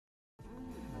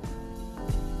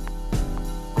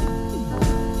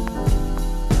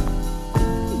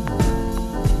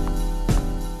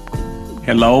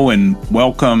Hello and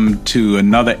welcome to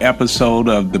another episode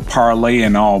of the Parlay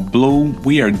in All Blue.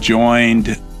 We are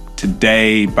joined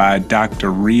today by Dr.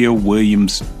 Rhea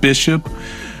Williams-Bishop.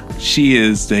 She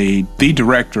is the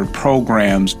director of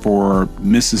programs for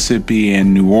Mississippi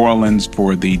and New Orleans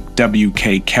for the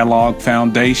W.K. Kellogg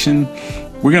Foundation.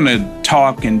 We're going to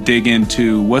talk and dig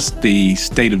into what's the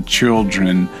state of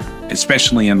children,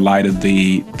 especially in light of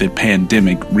the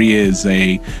pandemic. Rhea is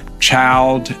a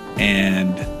child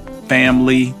and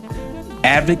family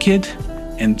advocate,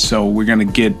 and so we're going to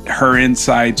get her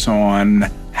insights on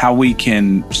how we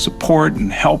can support and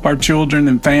help our children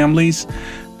and families.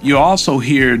 You'll also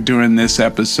hear during this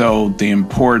episode the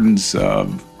importance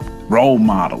of role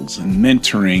models and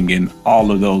mentoring and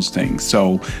all of those things.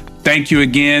 So thank you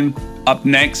again. Up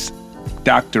next,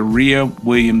 Dr. Rhea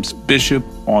Williams-Bishop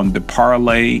on the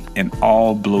Parlay in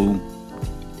All Blue.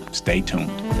 Stay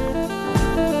tuned.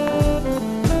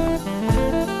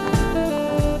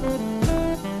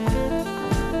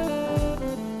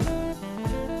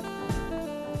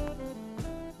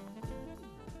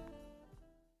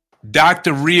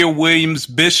 Dr. Rhea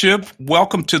Williams-Bishop,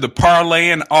 welcome to the Parlay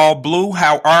in All Blue.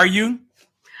 How are you?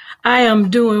 I am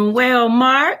doing well,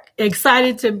 Mark.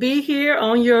 Excited to be here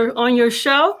on your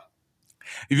show.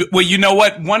 Well, you know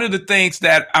what? One of the things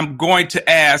that I'm going to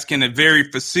ask in a very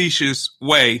facetious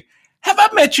way, have I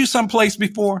met you someplace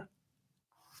before?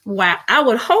 Wow, I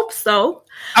would hope so.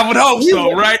 I would hope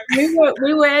so, right? We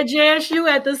were at JSU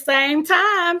at the same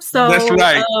time. So that's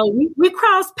right. We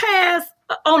crossed paths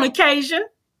on occasion.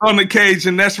 On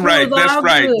occasion, that's right. That's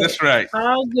right. Good. That's right.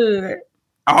 All good.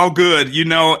 All good,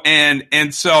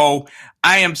 and so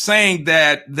I am saying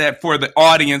that for the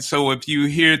audience. So if you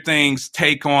hear things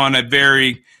take on a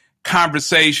very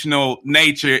conversational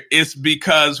nature, it's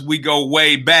because we go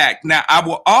way back. Now, I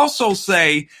will also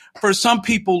say for some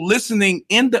people listening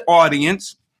in the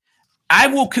audience, I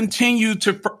will continue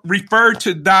to refer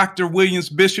to Dr.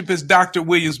 Williams-Bishop as Dr.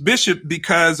 Williams-Bishop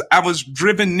because I was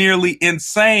driven nearly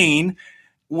insane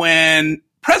when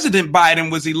President Biden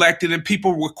was elected and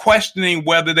people were questioning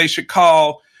whether they should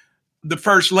call the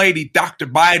First Lady Dr.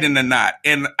 Biden or not.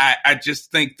 And I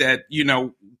just think that,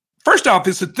 first off,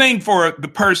 it's a thing for the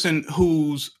person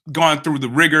who's gone through the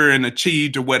rigor and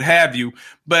achieved or what have you.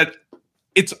 But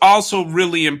it's also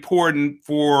really important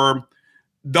for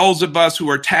those of us who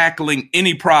are tackling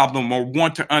any problem or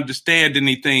want to understand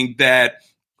anything that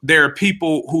there are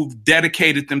people who've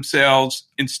dedicated themselves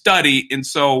in study. And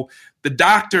so the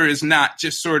doctor is not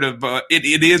just sort of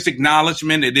it is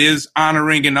acknowledgement, it is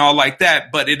honoring and all like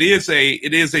that, but it is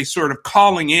a sort of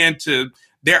calling in to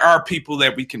there are people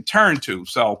that we can turn to.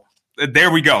 So there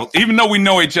we go. Even though we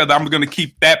know each other, I'm going to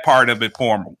keep that part of it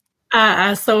formal.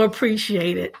 I so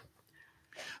appreciate it.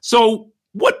 So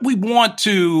what we wanted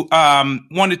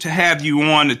to have you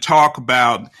on to talk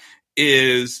about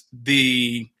is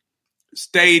the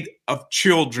state of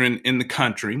children in the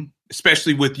country,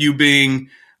 especially with you being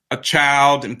a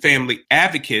child and family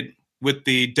advocate with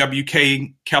the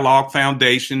W.K. Kellogg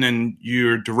Foundation, and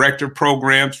you're director of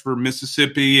programs for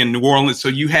Mississippi and New Orleans. So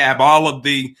you have all of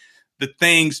the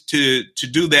things to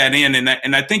do that in.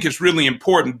 And I think it's really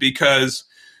important because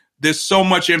there's so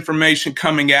much information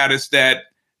coming at us that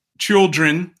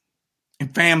children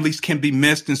and families can be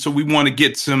missed. And so we want to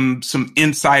get some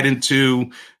insight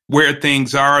into where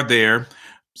things are there.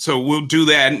 So we'll do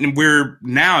that. And we're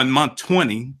now in month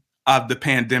 20 of the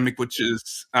pandemic, which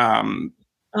is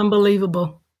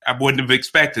unbelievable. I wouldn't have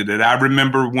expected it. I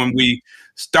remember when we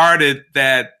started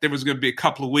that there was going to be a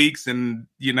couple of weeks and,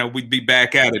 we'd be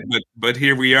back at it. But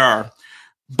here we are.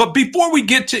 But before we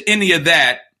get to any of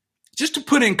that, just to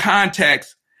put in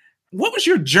context, what was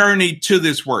your journey to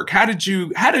this work? How did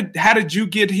you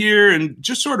get here? And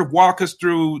just sort of walk us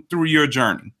through your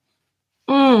journey.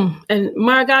 And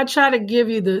Mark, I'll try to give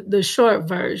you the short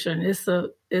version. It's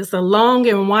a long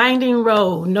and winding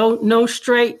road. No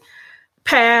straight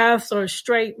paths or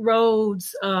straight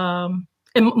roads. And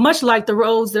much like the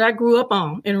roads that I grew up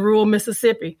on in rural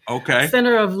Mississippi. Okay.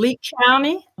 Center of Leake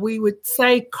County. We would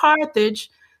say Carthage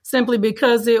simply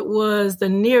because it was the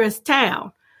nearest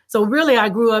town. So really, I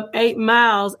grew up 8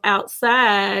 miles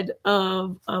outside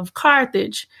of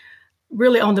Carthage,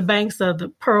 really on the banks of the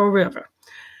Pearl River.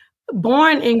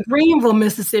 Born in Greenville,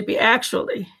 Mississippi,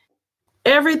 actually.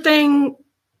 Everything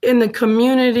in the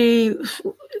community,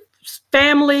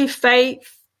 family,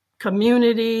 faith,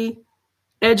 community,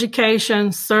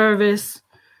 education, service,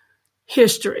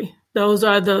 history. Those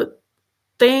are the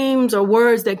themes or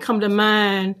words that come to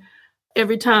mind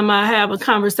every time I have a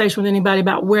conversation with anybody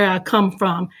about where I come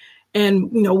from and,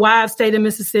 why I've stayed in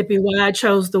Mississippi, why I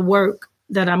chose the work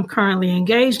that I'm currently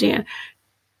engaged in.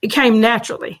 It came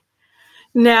naturally.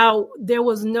 Now, there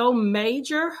was no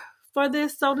major for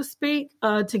this, so to speak,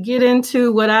 to get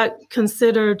into what I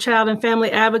consider child and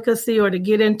family advocacy or to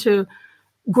get into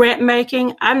grant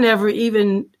making. I never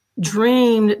even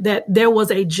dreamed that there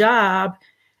was a job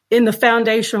in the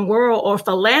foundation world or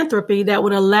philanthropy that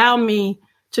would allow me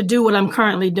to do what I'm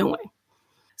currently doing.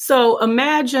 So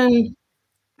imagine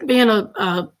being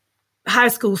a high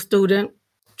school student,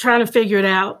 trying to figure it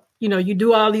out. You know, you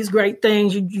do all these great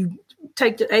things. You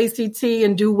take the ACT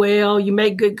and do well. You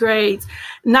make good grades,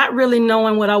 not really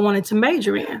knowing what I wanted to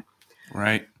major in.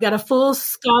 Right. Got a full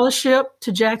scholarship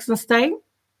to Jackson State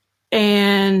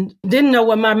and didn't know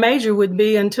what my major would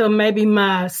be until maybe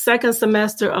my second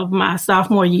semester of my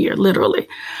sophomore year, literally.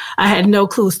 I had no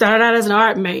clue. Started out as an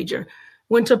art major,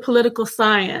 went to political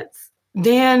science,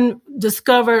 then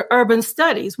discovered urban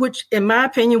studies, which in my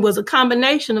opinion was a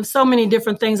combination of so many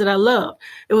different things that I loved.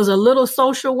 It was a little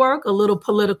social work, a little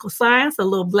political science, a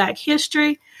little Black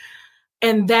history.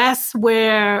 And that's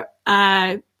where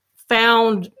I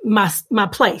found my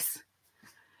place.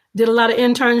 Did a lot of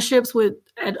internships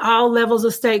at all levels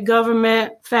of state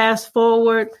government. Fast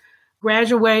forward,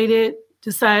 graduated,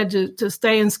 decided to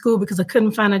stay in school because I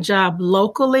couldn't find a job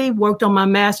locally. Worked on my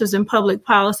master's in public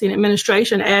policy and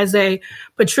administration as a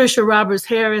Patricia Roberts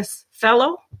Harris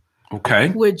Fellow. Okay.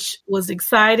 Which was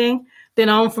exciting. Then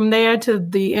on from there to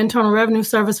the Internal Revenue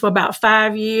Service for about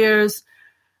 5 years.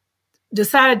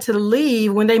 Decided to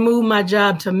leave when they moved my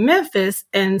job to Memphis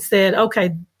and said,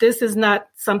 okay, this is not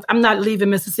something, I'm not leaving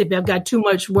Mississippi. I've got too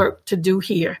much work to do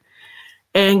here.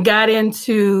 And got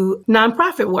into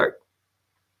nonprofit work.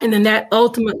 And then that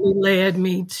ultimately led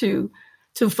me to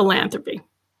philanthropy.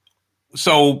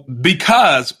 So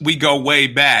because we go way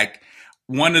back,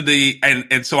 one of the,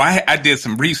 and so I did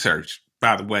some research,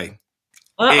 by the way.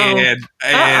 And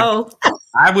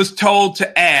I was told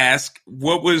to ask,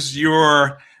 what was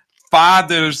your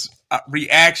father's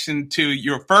reaction to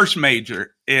your first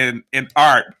major in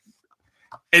art?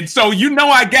 And so,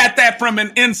 I got that from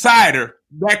an insider,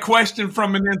 that question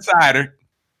from an insider.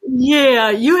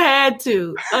 Yeah, you had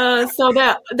to. So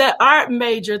that art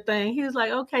major thing, he was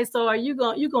like, okay, so are you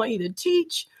going to either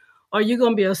teach or are you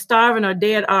going to be a starving or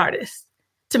dead artist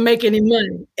to make any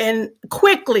money? And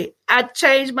quickly, I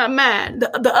changed my mind.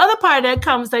 The other part of that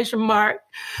conversation, Mark,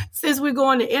 since we're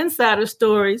going to insider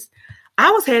stories,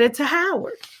 I was headed to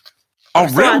Howard. Oh,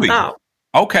 really? So I thought.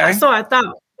 Okay. So I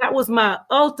thought that was my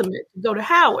ultimate, to go to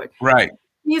Howard. Right.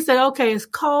 He said, okay, it's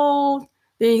cold.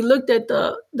 Then he looked at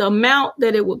the amount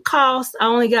that it would cost. I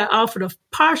only got offered a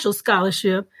partial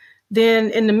scholarship.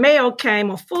 Then in the mail came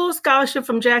a full scholarship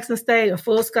from Jackson State, a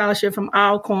full scholarship from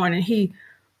Alcorn. And he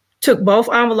took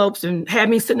both envelopes and had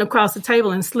me sitting across the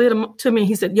table and slid them to me.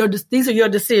 He said, these are your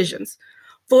decisions.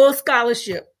 Full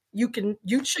scholarship. You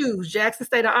choose Jackson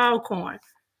State or Alcorn.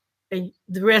 And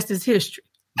the rest is history.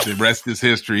 The rest is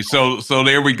history. So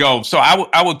there we go. So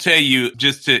I will tell you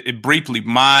just to briefly,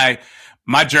 my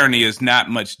journey is not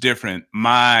much different.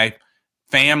 My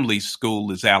family school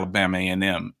is Alabama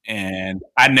A&M, and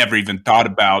I never even thought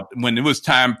about when it was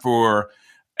time for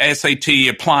SAT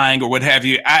applying or what have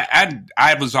you.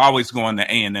 I was always going to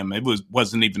A&M. It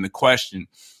wasn't even a question.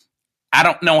 I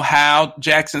don't know how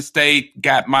Jackson State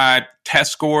got my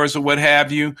test scores or what have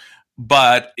you,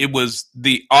 but it was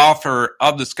the offer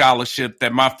of the scholarship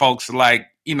that my folks are like,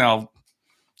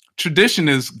 tradition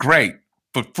is great,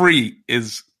 but free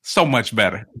is so much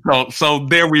better. So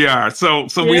there we are. So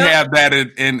we have that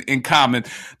in common.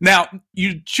 Now,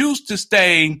 you choose to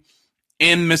stay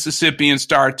in Mississippi and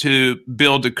start to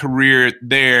build a career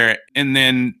there. And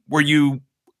then were you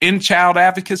in child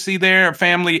advocacy there,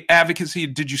 family advocacy?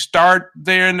 Did you start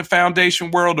there in the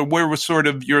foundation world, or where was sort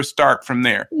of your start from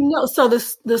there? No, so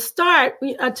the start,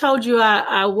 I told you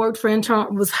I worked for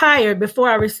was hired before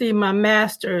I received my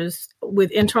master's with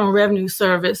Internal Revenue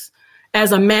Service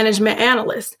as a management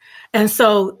analyst. And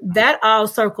so that all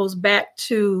circles back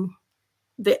to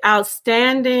the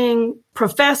outstanding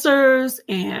professors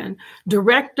and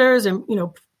directors and,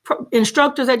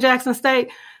 instructors at Jackson State.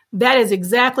 That is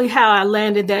exactly how I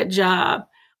landed that job,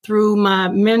 through my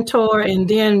mentor and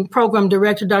then program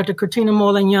director, Dr. Katrina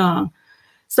Moreland Young.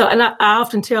 So, and I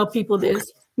often tell people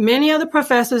this, many of the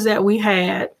professors that we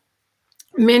had,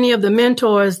 many of the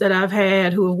mentors that I've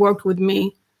had who have worked with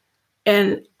me,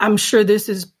 and I'm sure this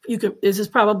is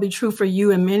probably true for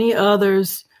you and many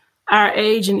others our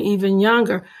age and even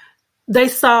younger, they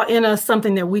saw in us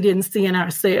something that we didn't see in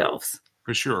ourselves.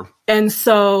 For sure. And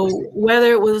so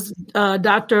whether it was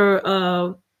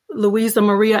Dr. Louisa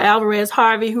Maria Alvarez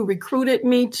Harvey, who recruited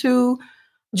me to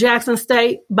Jackson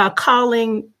State by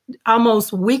calling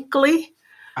almost weekly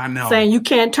I know. saying you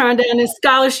can't turn down this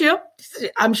scholarship.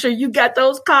 I'm sure you got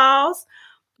those calls.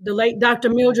 The late Dr.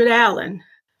 Mildred Allen,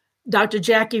 Dr.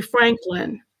 Jackie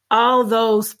Franklin, all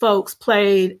those folks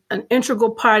played an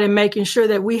integral part in making sure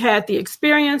that we had the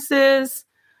experiences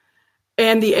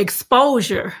and the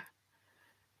exposure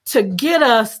to get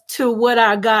us to what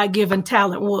our God-given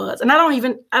talent was. And I don't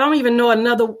even know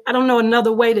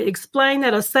another way to explain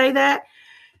that or say that.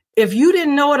 If you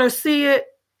didn't know it or see it,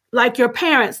 like your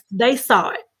parents, they saw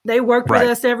it. They worked with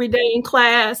us every day in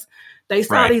class. They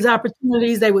saw these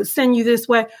opportunities. They would send you this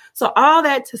way. So all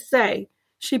that to say,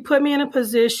 she put me in a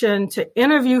position to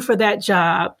interview for that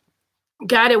job,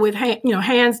 got it with,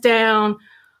 hands down,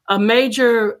 a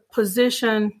major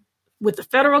position with the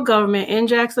federal government in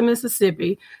Jackson,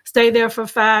 Mississippi, stayed there for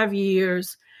 5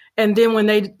 years. And then when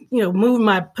they, moved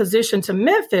my position to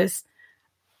Memphis,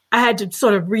 I had to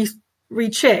sort of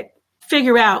recheck,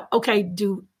 figure out, okay,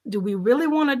 do we really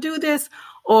want to do this?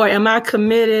 Or am I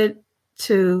committed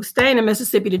to staying in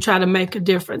Mississippi to try to make a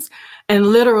difference? And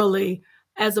literally,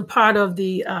 as a part of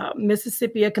the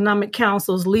Mississippi Economic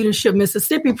Council's Leadership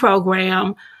Mississippi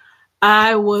program,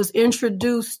 I was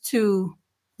introduced to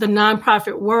the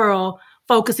nonprofit world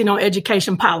focusing on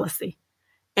education policy.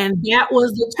 And that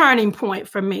was the turning point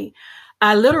for me.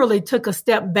 I literally took a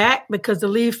step back because to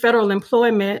leave federal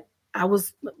employment, I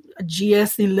was a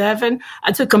GS-11.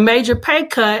 I took a major pay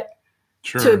cut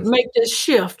to make this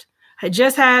shift. I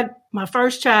just had my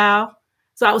first child.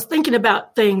 So I was thinking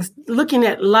about things, looking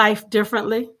at life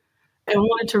differently and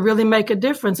wanted to really make a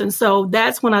difference. And so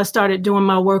that's when I started doing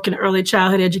my work in early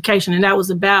childhood education. And that was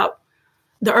about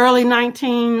the early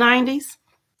 1990s.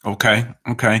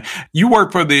 Okay. You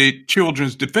work for the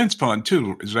Children's Defense Fund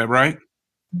too, is that right?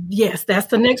 Yes, that's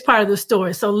the next part of the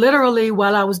story. So literally,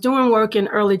 while I was doing work in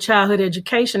early childhood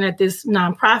education at this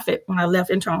nonprofit when I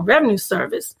left Internal Revenue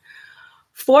Service,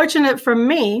 fortunate for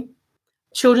me,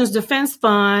 Children's Defense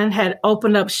Fund had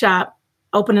opened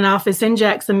an office in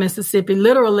Jackson, Mississippi,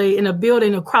 literally in a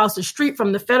building across the street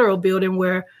from the federal building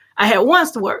where I had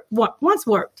once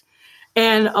worked.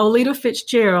 And Olita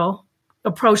Fitzgerald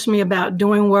approached me about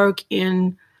doing work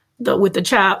with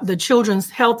the Children's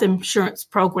Health Insurance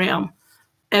Program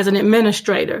as an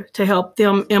administrator to help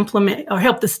them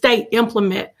help the state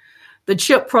implement the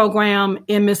CHIP program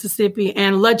in Mississippi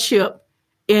and LaCHIP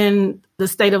in the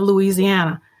state of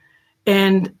Louisiana.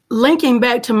 And linking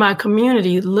back to my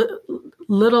community,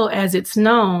 little as it's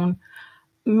known,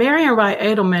 Marion Wright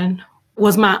Edelman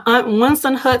was my Aunt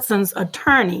Winston Hudson's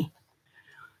attorney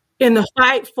in the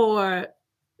fight for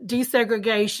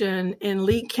desegregation in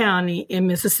Lee County in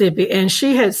Mississippi. And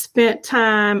she had spent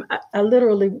time, I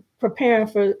literally preparing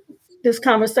for this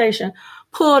conversation,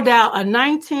 pulled out a June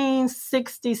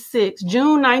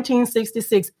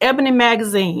 1966 Ebony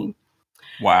magazine.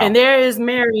 Wow. And there is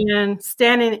Marion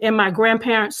standing in my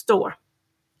grandparents' store.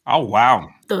 Oh, wow.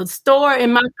 The store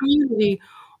in my community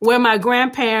where my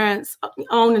grandparents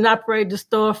owned and operated the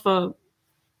store for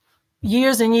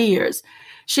years and years.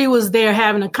 She was there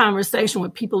having a conversation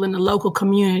with people in the local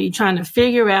community, trying to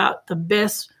figure out the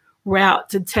best route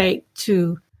to take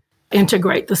to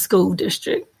integrate the school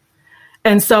district.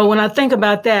 And so when I think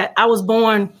about that, I was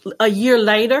born a year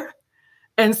later.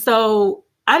 And so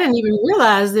I didn't even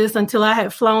realize this until I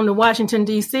had flown to Washington,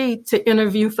 D.C. to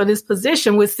interview for this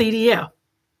position with CDL.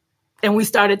 And we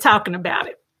started talking about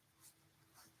it.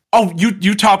 Oh,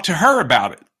 you talked to her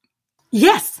about it?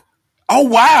 Yes. Oh,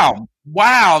 wow.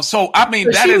 Wow. So, I mean,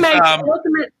 that is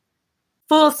ultimate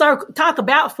full circle. Talk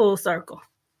about full circle.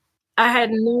 I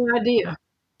had no idea.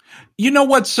 You know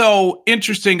what's so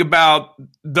interesting about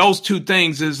those two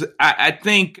things is I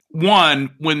think, one,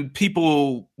 when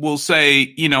people will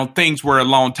say, things were a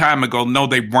long time ago, no,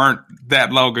 they weren't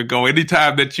that long ago.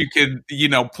 Anytime that you could,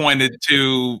 point it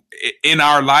to in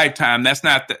our lifetime, that's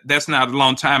not a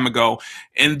long time ago.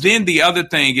 And then the other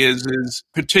thing is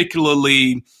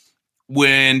particularly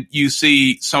when you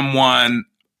see someone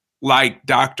like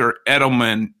Dr.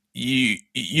 Edelman,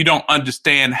 you don't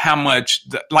understand how much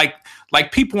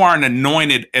like people aren't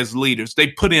anointed as leaders. They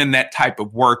put in that type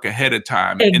of work ahead of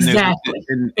time. Exactly.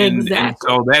 And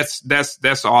so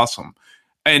that's awesome.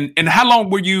 And how long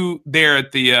were you there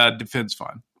at the Defense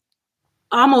Fund?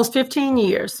 Almost 15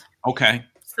 years. Okay.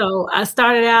 So I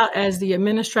started out as the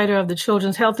administrator of the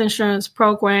Children's Health Insurance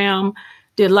Program,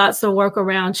 did lots of work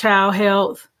around child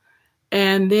health,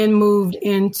 and then moved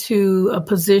into a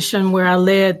position where I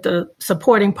led the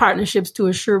Supporting Partnerships to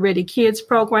Assure Ready Kids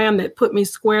program that put me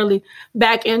squarely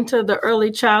back into the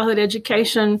early childhood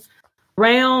education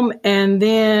realm, and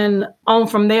then on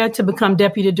from there to become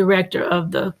deputy director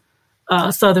of the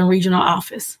Southern Regional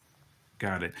Office.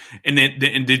 Got it. And then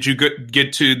and did you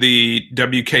get to the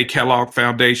W.K. Kellogg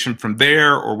Foundation from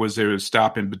there, or was there a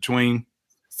stop in between?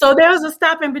 So there was a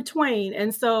stop in between.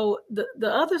 And so the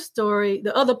other story,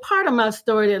 the other part of my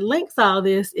story that links all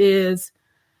this is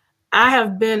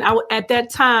at that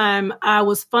time, I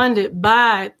was funded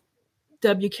by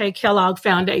W.K. Kellogg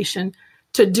Foundation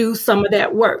to do some of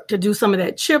that work, to do some of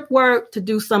that CHIP work, to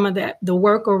do some of the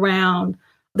work around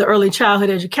the early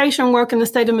childhood education work in the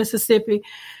state of Mississippi.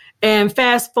 And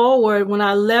fast forward, when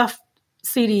I left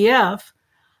CDF,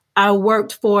 I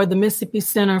worked for the Mississippi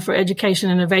Center for Education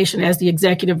and Innovation as the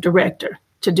executive director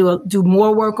to do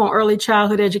more work on early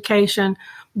childhood education,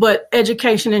 but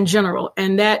education in general.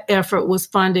 And that effort was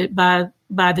funded by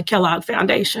the Kellogg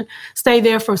Foundation. Stayed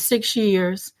there for 6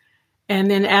 years.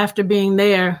 And then after being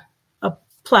there,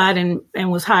 applied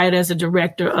and was hired as a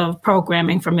director of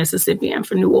programming for Mississippi and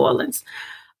for New Orleans.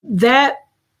 That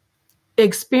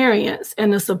experience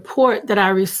and the support that I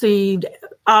received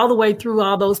all the way through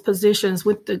all those positions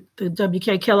with the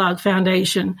W.K. Kellogg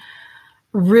Foundation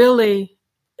really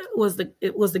was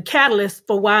the catalyst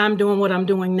for why I'm doing what I'm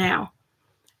doing now.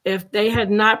 If they had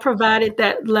not provided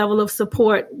that level of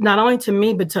support, not only to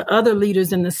me, but to other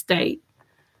leaders in the state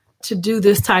to do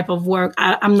this type of work,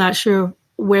 I'm not sure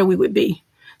where we would be.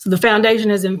 So the foundation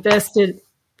has invested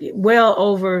well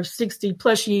over 60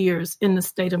 plus years in the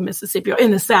state of Mississippi, or in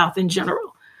the South in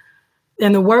general.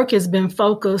 And the work has been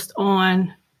focused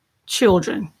on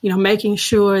children, making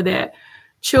sure that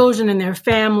children and their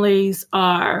families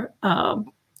are,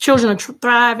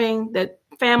 thriving, that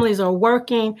families are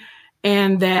working,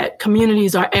 and that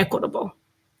communities are equitable.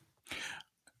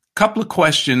 Couple of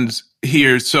questions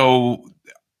here. So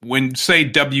when say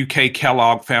W.K.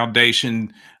 Kellogg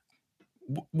Foundation,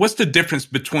 what's the difference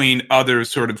between other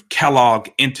sort of Kellogg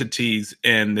entities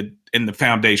and the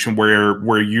foundation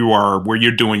where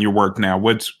you're doing your work now?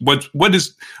 What's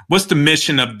the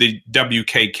mission of the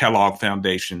W.K. Kellogg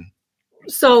Foundation?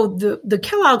 So the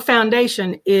Kellogg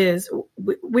Foundation is,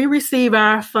 we receive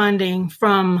our funding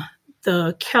from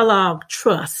the Kellogg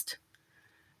Trust.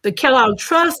 The Kellogg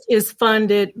Trust is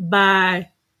funded by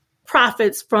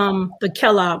profits from the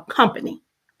Kellogg Company.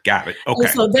 Got it. Okay. And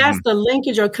so that's the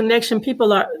linkage or connection.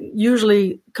 People are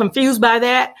usually confused by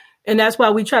that. And that's why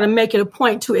we try to make it a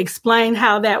point to explain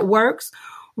how that works.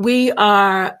 We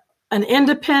are an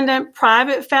independent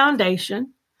private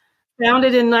foundation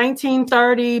founded in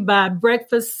 1930 by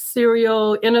breakfast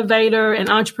cereal innovator and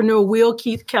entrepreneur Will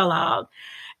Keith Kellogg.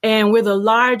 And we're the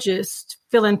largest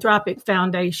philanthropic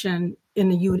foundation in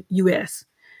the U.S.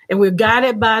 And we're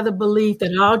guided by the belief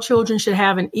that all children should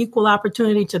have an equal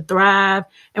opportunity to thrive.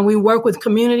 And we work with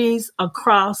communities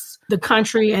across the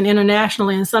country and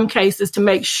internationally in some cases to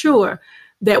make sure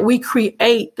that we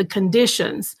create the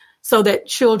conditions so that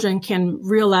children can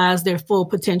realize their full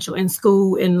potential in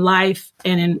school, in life,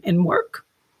 and in work.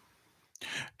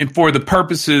 And for the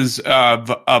purposes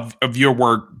of your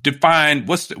work, define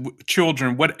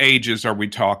children, what ages are we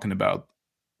talking about?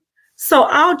 So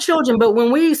all children, but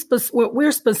when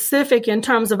we're specific in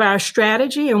terms of our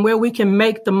strategy and where we can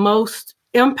make the most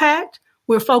impact,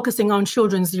 we're focusing on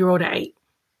children 0 to 8.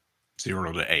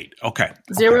 0 to 8. Okay.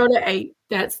 0 to 8.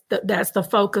 That's the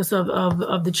focus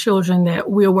of the children that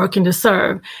we're working to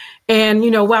serve. And,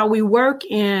 while we work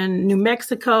in New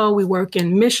Mexico, we work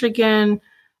in Michigan,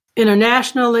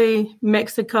 internationally,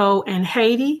 Mexico and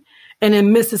Haiti, and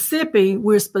in Mississippi,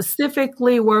 we're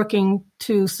specifically working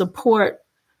to support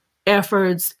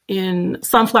efforts in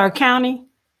Sunflower County,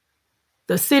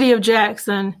 the city of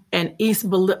Jackson, and East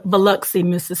Biloxi,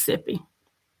 Mississippi.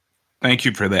 Thank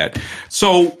you for that.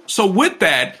 So with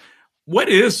that, what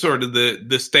is sort of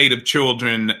the state of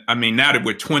children? I mean, now that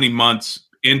we're 20 months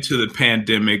into the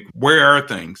pandemic, where are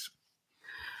things?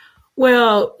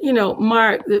 Well,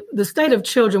 Mark, the state of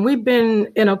children, we've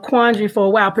been in a quandary for a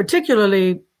while,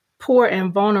 particularly poor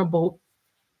and vulnerable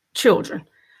children.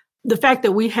 The fact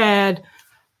that we had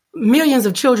millions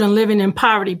of children living in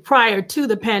poverty prior to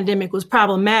the pandemic was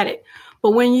problematic.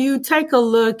 But when you take a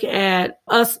look at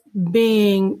us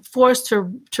being forced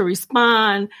to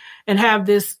respond and have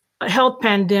this health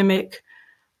pandemic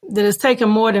that has taken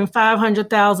more than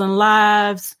 500,000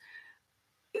 lives,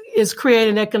 it's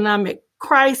created economic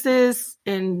crisis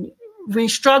and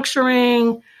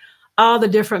restructuring, all the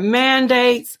different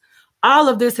mandates, all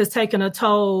of this has taken a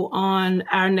toll on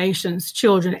our nation's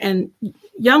children. And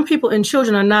young people and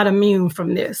children are not immune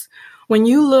from this. When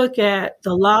you look at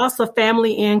the loss of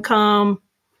family income,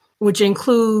 which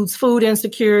includes food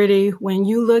insecurity, when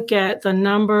you look at the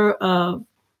number of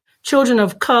children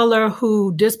of color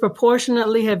who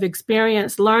disproportionately have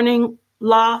experienced learning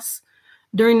loss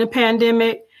during the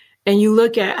pandemic, and you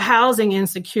look at housing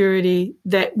insecurity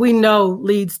that we know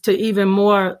leads to even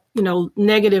more,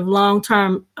 negative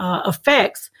long-term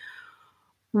effects,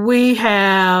 we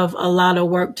have a lot of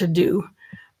work to do.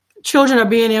 Children are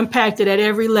being impacted at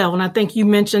every level. And I think you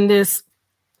mentioned this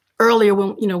earlier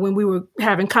when we were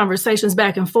having conversations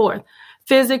back and forth.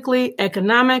 Physically,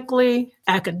 economically,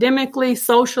 academically,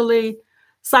 socially,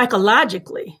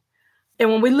 psychologically. And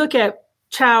when we look at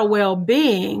child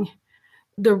well-being,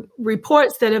 the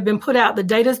reports that have been put out, the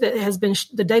data that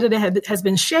has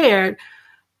been shared,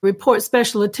 report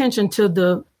special attention to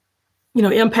the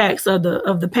impacts of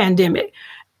the pandemic.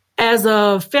 As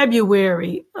of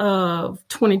February of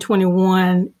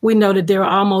 2021, we know that there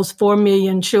are almost 4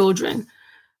 million children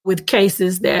with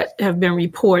cases that have been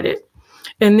reported.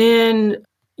 And then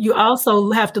you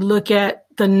also have to look at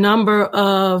the number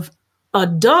of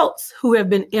adults who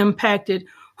have been impacted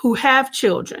who have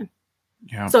children.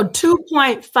 Yeah. So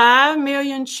 2.5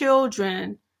 million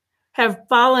children have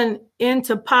fallen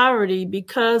into poverty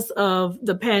because of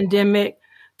the pandemic,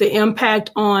 the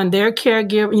impact on their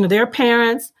caregiver, their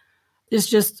parents. Is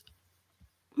just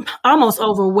almost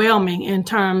overwhelming in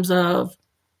terms of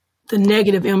the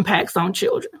negative impacts on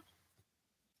children.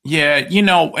 Yeah,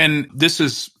 and this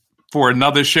is for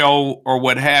another show or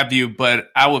what have you, but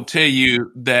I will tell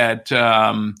you that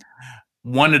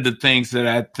one of the things that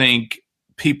I think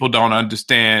people don't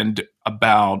understand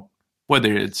about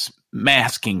whether it's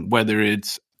masking, whether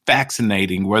it's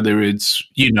vaccinating, whether it's,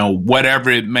 whatever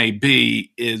it may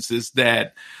be, is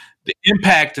that the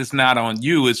impact is not on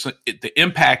you. The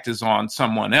impact is on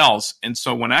someone else. And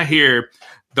so when I hear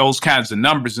those kinds of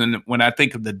numbers, and when I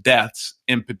think of the deaths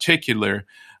in particular,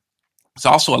 it's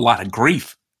also a lot of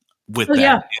grief with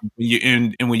that. Yeah.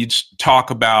 And when you talk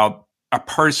about a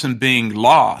person being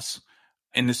lost,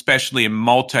 and especially in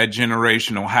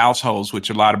multi-generational households, which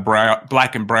a lot of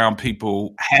Black and brown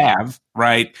people have,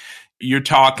 right? You're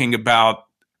talking about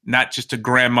not just a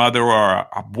grandmother or a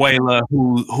abuela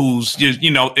who's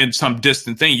in some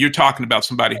distant thing. You're talking about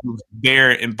somebody who's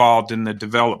there involved in the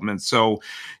development. So,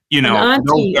 an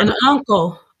auntie, an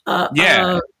uncle,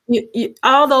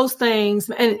 all those things,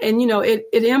 and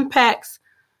it impacts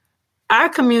our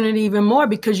community even more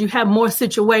because you have more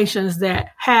situations that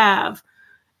have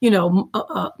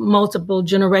multiple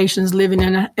generations living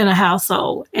in a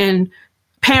household and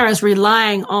parents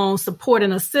relying on support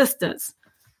and assistance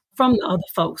from the other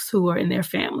folks who are in their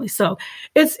family. So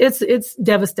it's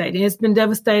devastating. It's been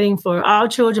devastating for all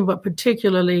children, but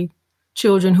particularly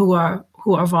children who are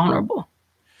vulnerable.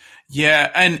 Yeah.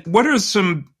 And what are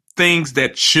some things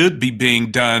that should be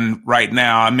being done right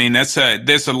now? I mean, there's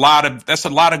a lot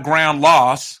of ground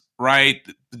loss, right?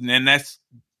 And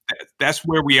that's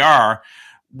where we are.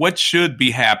 What should be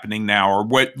happening now, or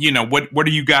what are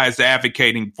you guys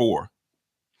advocating for?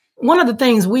 One of the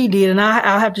things we did, and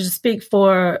I'll have to just speak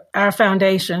for our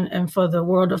foundation and for the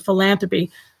world of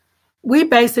philanthropy, we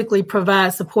basically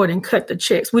provide support and cut the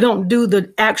checks. We don't do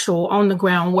the actual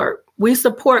on-the-ground work. We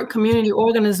support community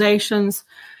organizations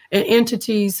and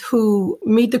entities who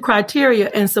meet the criteria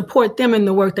and support them in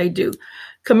the work they do.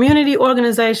 Community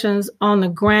organizations on the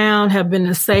ground have been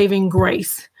a saving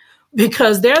grace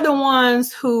because they're the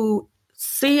ones who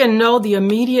see and know the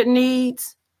immediate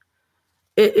needs.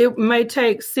 It may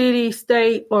take city,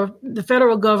 state, or the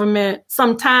federal government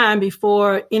some time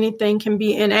before anything can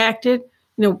be enacted.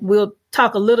 We'll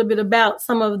talk a little bit about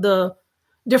some of the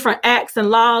different acts and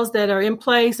laws that are in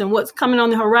place and what's coming on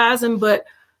the horizon. But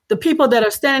the people that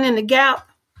are standing in the gap,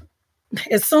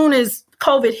 as soon as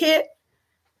COVID hit,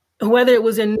 whether it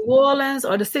was in New Orleans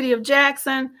or the city of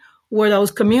Jackson, were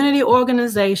those community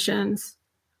organizations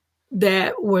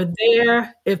that were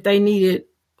there if they needed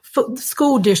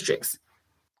school districts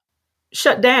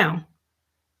shut down.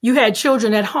 You had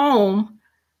children at home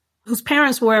whose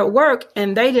parents were at work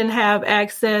and they didn't have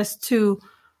access to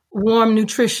warm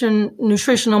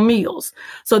nutritional meals.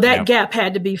 So that gap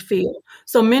had to be filled.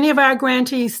 So many of our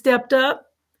grantees stepped up,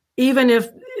 even if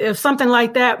something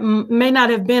like that may not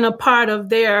have been a part of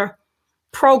their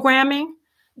programming,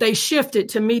 they shifted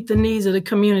to meet the needs of the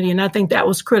community. And I think that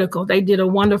was critical. They did a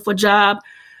wonderful job.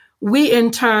 We,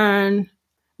 in turn,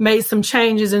 made some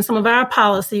changes in some of our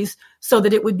policies so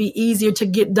that it would be easier to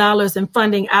get dollars and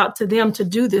funding out to them to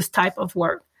do this type of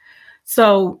work.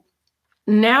 So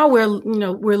now we're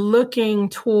looking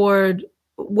toward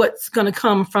what's going to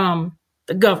come from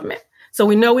the government. So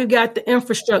we know we've got the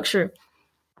infrastructure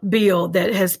bill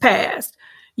that has passed.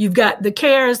 You've got the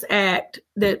CARES Act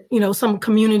that, some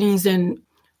communities and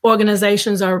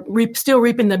organizations are still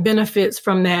reaping the benefits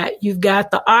from that. You've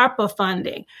got the ARPA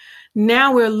funding.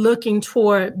 Now we're looking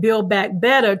toward Build Back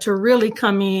Better to really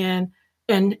come in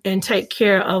and take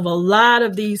care of a lot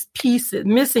of these pieces,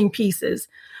 missing pieces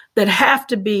that have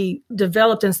to be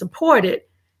developed and supported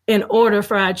in order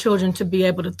for our children to be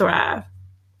able to thrive.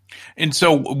 And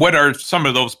so what are some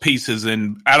of those pieces?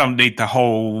 And I don't need the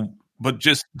whole, but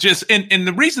just, and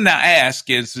the reason I ask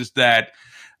is that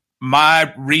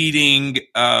my reading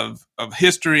of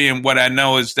history and what I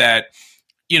know is that,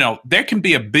 there can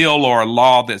be a bill or a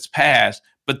law that's passed,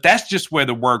 but that's just where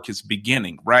the work is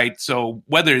beginning, right? So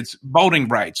whether it's voting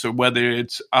rights or whether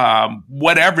it's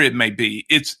whatever it may be,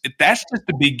 that's just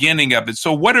the beginning of it.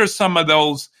 So what are some of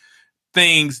those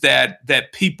things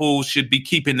that people should be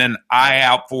keeping an eye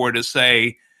out for to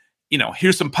say,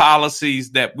 here's some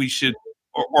policies that we should,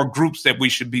 or groups that we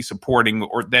should be supporting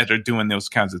or that are doing those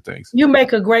kinds of things? You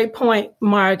make a great point,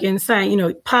 Mark, in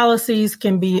saying, policies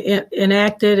can be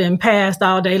enacted and passed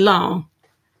all day long.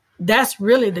 That's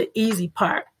really the easy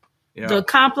part. Yeah. The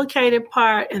complicated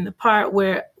part and the part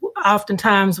where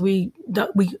oftentimes we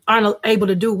aren't able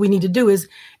to do what we need to do is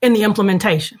in the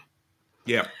implementation.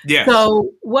 Yeah. Yeah.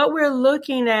 So what we're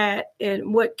looking at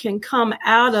and what can come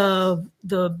out of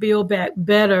the Build Back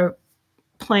Better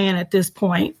plan at this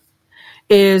point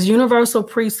is universal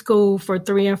preschool for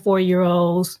 3 and 4 year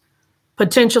olds,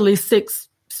 potentially six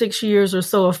years or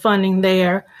so of funding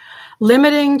there,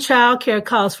 limiting childcare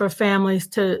costs for families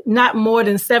to not more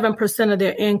than 7% of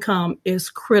their income is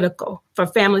critical for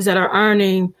families that are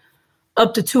earning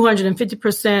up to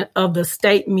 250% of the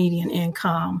state median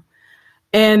income.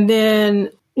 And then,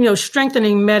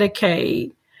 strengthening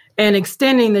Medicaid and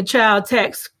extending the child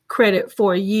tax credit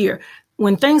for a year.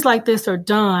 When things like this are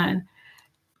done,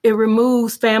 it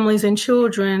removes families and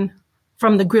children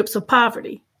from the grips of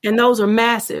poverty. And those are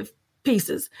massive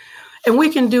pieces. And we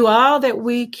can do all that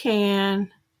we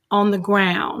can on the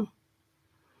ground.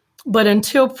 But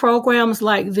until programs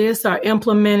like this are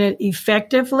implemented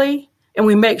effectively, and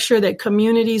we make sure that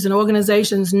communities and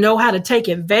organizations know how to take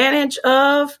advantage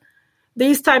of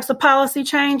these types of policy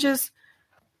changes,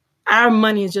 our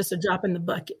money is just a drop in the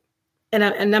bucket. And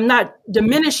I'm not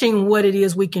diminishing what it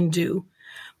is we can do,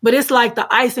 but it's like the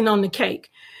icing on the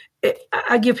cake.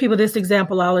 I give people this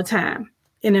example all the time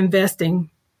in investing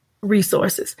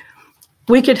resources.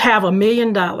 We could have $1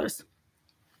 million,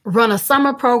 run a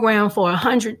summer program for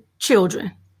 100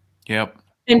 children. Yep.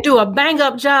 And do a bang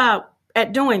up job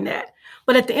at doing that.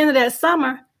 But at the end of that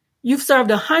summer, you've served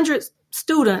 100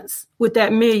 students with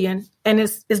that $1 million, and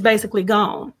it's basically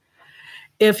gone.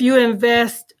 If you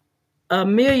invest $1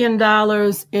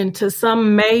 million into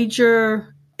some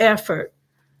major effort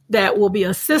that will be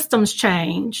a systems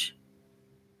change,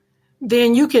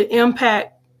 then you could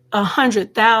impact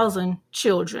 100,000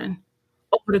 children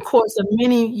over the course of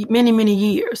many, many, many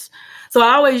years. So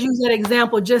I always use that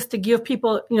example just to give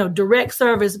people, direct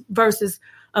service versus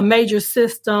a major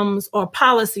systems or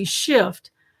policy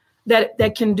shift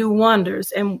that can do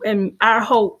wonders. And our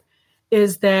hope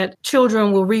is that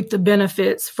children will reap the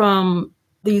benefits from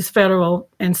these federal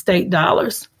and state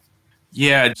dollars.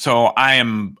 Yeah. So I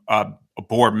am a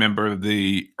board member of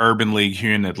the Urban League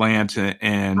here in Atlanta,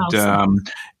 and awesome.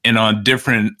 And on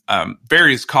different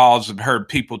various calls, I've heard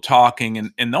people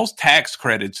talking, and those tax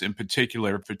credits in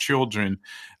particular for children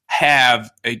have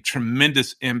a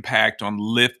tremendous impact on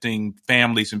lifting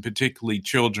families and particularly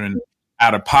children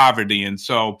out of poverty. And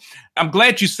so I'm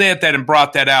glad you said that and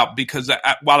brought that out, because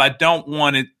while I don't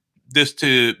want this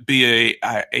to be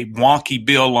a wonky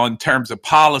bill in terms of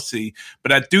policy,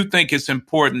 but I do think it's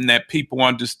important that people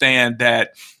understand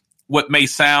that what may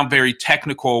sound very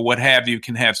technical or what have you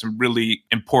can have some really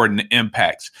important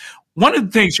impacts. One of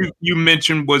the things you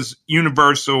mentioned was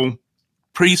universal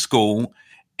preschool.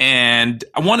 And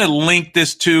I want to link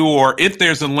this to, or if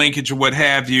there's a linkage or what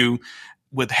have you,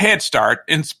 with Head Start,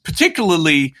 and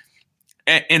particularly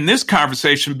in this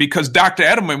conversation, because Dr.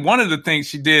 Edelman, one of the things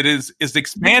she did is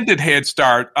expanded Head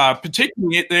Start,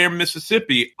 particularly there in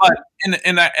Mississippi. But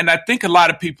and I think a lot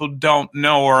of people don't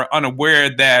know or are unaware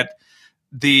that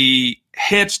the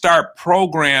Head Start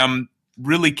program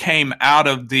really came out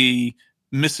of the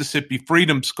Mississippi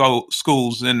Freedom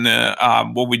Schools in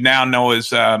what we now know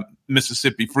as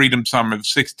Mississippi Freedom Summer of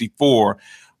 '64.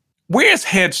 Where's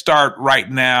Head Start right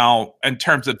now in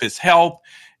terms of its health,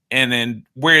 and then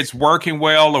where it's working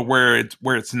well or where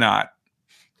it's not?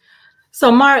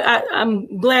 So, Mark,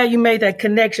 I'm glad you made that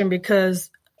connection, because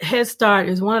Head Start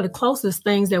is one of the closest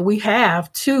things that we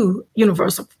have to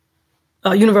universal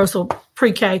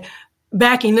pre-K,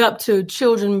 backing up to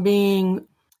children being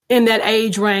in that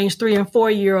age range, 3 and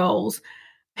 4 year olds.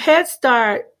 Head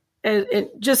Start, and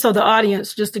just so the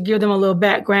audience, just to give them a little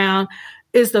background,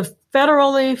 is the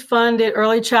federally funded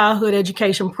early childhood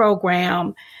education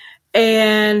program.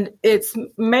 And its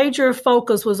major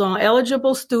focus was on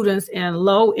eligible students in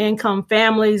low-income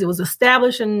families. It was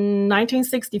established in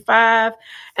 1965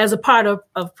 as a part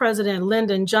of President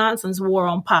Lyndon Johnson's War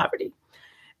on Poverty.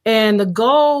 And the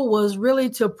goal was really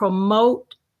to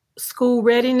promote school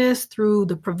readiness through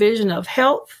the provision of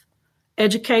health,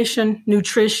 education,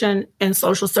 nutrition, and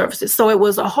social services. So it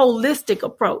was a holistic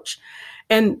approach.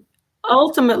 And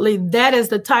ultimately, that is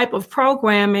the type of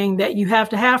programming that you have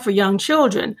to have for young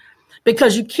children,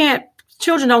 because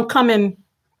children don't come in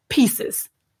pieces.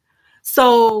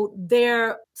 So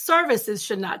their services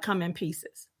should not come in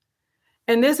pieces.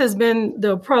 And this has been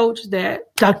the approach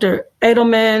that Dr.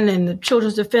 Edelman and the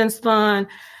Children's Defense Fund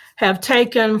have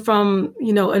taken from,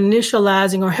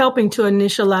 initializing or helping to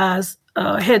initialize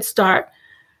Head Start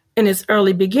in its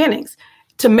early beginnings,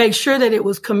 to make sure that it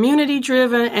was community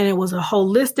driven and it was a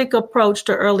holistic approach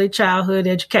to early childhood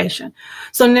education.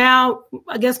 So now,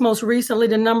 I guess most recently,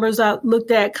 the numbers I looked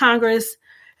at, Congress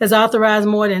has authorized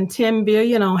more than $10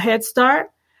 billion on Head Start.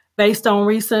 Based on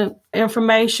recent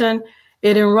information,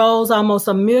 it enrolls almost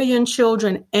 1 million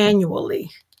children annually.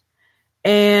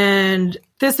 And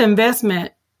this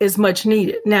investment is much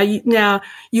needed. Now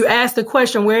you ask the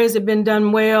question, where has it been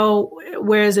done well?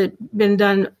 Where has it been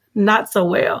done not so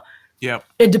well? Yep.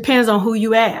 It depends on who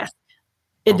you ask.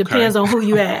 Depends on who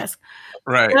you ask.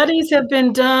 Right. Studies have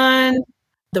been done.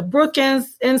 The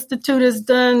Brookings Institute has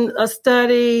done a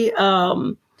study,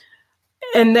 and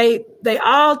they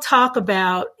all talk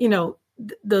about,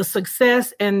 the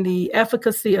success and the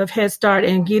efficacy of Head Start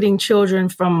in getting children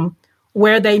from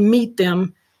where they meet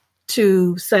them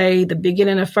to, say, the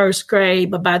beginning of first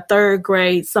grade, but by third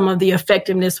grade, some of the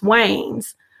effectiveness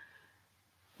wanes.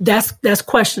 That's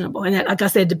questionable. And like I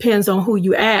said, depends on who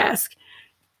you ask.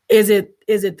 Is it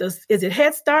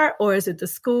Head Start, or is it the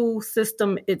school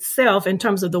system itself in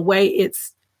terms of the way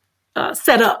it's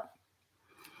set up?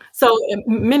 So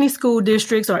many school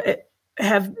districts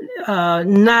have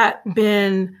not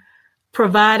been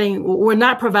we're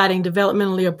not providing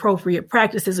developmentally appropriate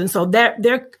practices. And so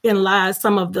therein lies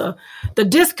some of the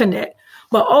disconnect.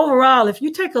 But overall, if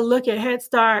you take a look at Head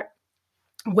Start,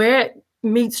 where it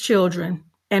meets children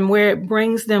and where it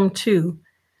brings them to,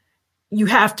 you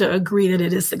have to agree that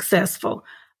it is successful.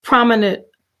 Prominent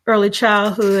early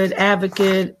childhood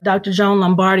advocate, Dr. Joan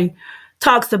Lombardi,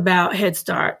 talks about Head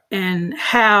Start and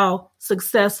how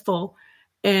successful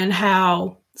and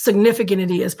how significant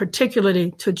it is,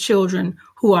 particularly to children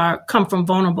who come from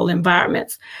vulnerable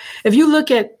environments. If you look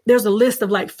there's a list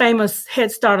of famous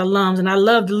Head Start alums, and I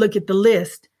love to look at the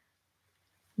list.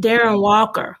 Darren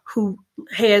Walker, who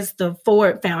heads the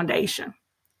Ford Foundation,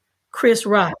 Chris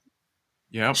Rock,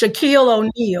 Shaquille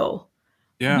O'Neal,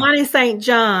 Bonnie St.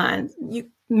 John,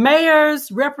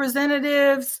 mayors,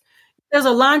 representatives. There's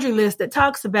a laundry list that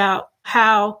talks about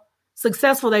how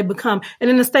successful they become. And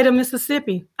in the state of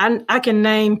Mississippi, I can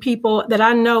name people that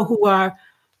I know who are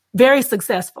very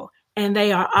successful, and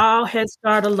they are all Head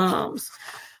Start alums.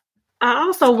 I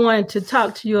also wanted to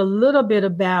talk to you a little bit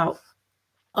about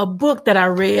a book that I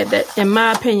read that, in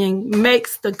my opinion,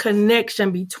 makes the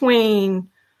connection between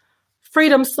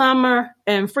Freedom Summer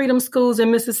and Freedom Schools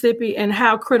in Mississippi and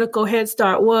how critical Head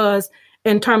Start was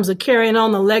in terms of carrying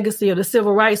on the legacy of the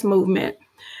civil rights movement.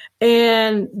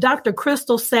 And Dr.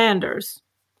 Crystal Sanders,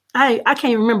 I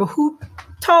can't remember who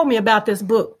told me about this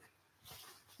book,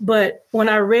 but when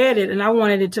I read it, and I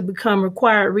wanted it to become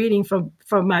required reading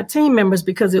for my team members,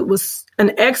 because it was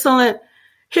an excellent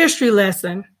history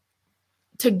lesson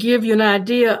to give you an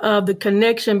idea of the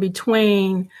connection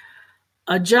between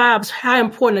how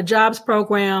important a jobs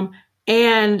program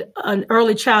and an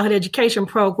early childhood education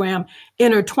program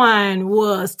intertwined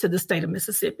was to the state of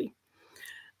Mississippi.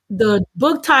 The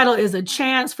book title is A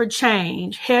Chance for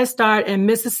Change, Head Start and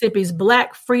Mississippi's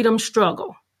Black Freedom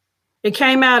Struggle. It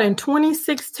came out in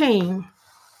 2016,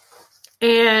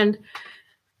 and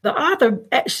the author,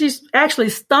 she's actually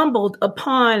stumbled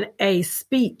upon a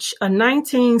speech, a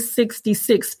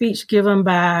 1966 speech given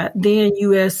by then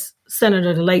U.S.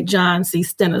 Senator, the late John C.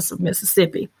 Stennis of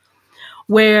Mississippi,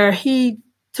 where he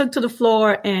took to the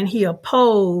floor and he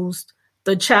opposed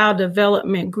the Child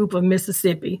Development Group of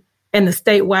Mississippi and the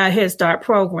statewide Head Start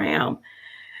program,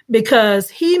 because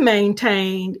he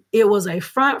maintained it was a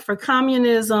front for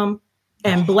communism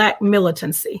and Black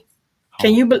militancy.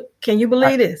 Can you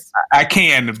believe this? I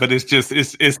can, but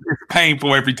it's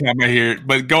painful every time I hear it.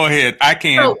 But go ahead, I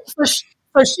can.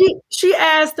 So she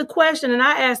asked the question, and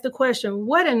I asked the question: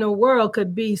 what in the world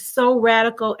could be so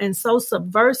radical and so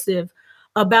subversive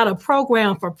about a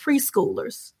program for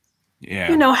preschoolers?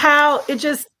 Yeah, how it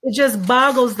just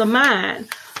boggles the mind.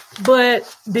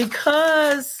 But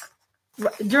because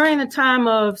During the time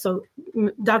of,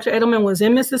 Dr. Edelman was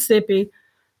in Mississippi,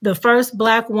 the first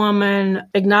Black woman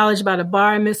acknowledged by the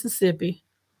bar in Mississippi,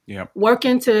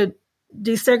 working to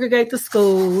desegregate the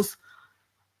schools.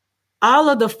 All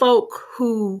of the folk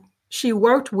who she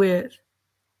worked with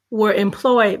were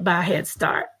employed by Head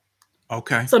Start.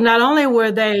 Okay. So not only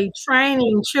were they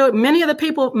training children, many of the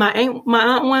people, my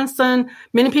aunt Winston,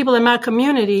 many people in my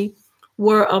community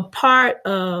were a part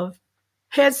of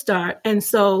Head Start. And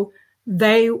so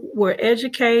they were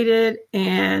educated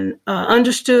and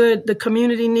understood the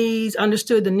community needs,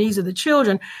 understood the needs of the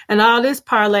children. And all this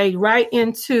parlayed right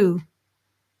into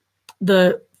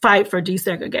the fight for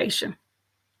desegregation.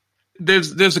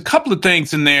 There's a couple of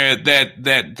things in there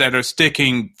that are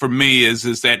sticking for me is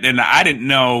that, and I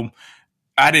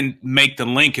didn't make the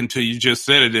link until you just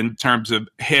said it in terms of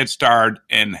Head Start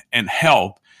and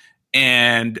health.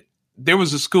 And there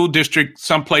was a school district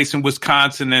someplace in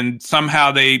Wisconsin, and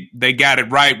somehow they got it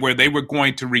right where they were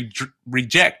going to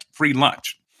reject free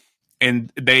lunch.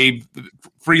 And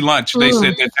free lunch. They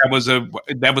said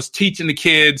that was teaching the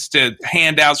kids to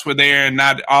handouts were there and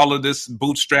not all of this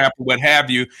bootstrap or what have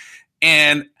you.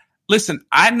 And listen,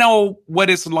 I know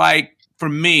what it's like for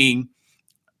me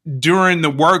during the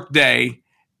workday,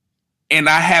 and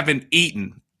I haven't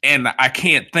eaten and I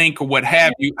can't think or what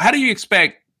have you. How do you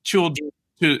expect children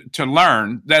to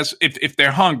learn? That's if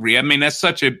they're hungry. I mean, that's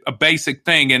such a basic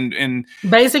thing and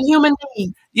basic human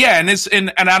need. Yeah,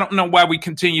 and I don't know why we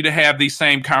continue to have these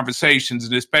same conversations,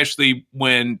 and especially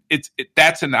when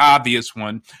that's an obvious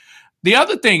one. The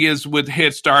other thing is with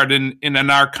Head Start, and in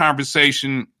our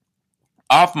conversation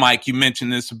off mic, you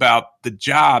mentioned this about the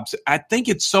jobs. I think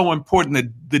it's so important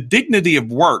that the dignity of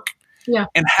work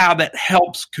and how that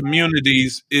helps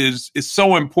communities is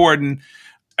so important.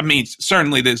 I mean,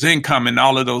 certainly there's income and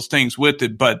all of those things with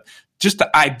it, but just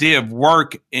the idea of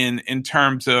work in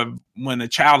terms of when a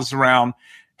child is around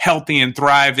healthy and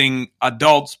thriving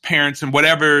adults, parents, and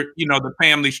whatever, the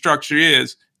family structure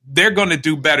is, they're going to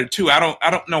do better too. I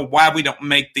don't know why we don't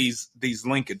make these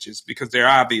linkages, because they're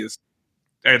obvious.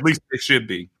 Or at least they should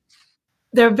be.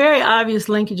 They're very obvious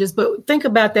linkages, but think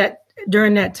about that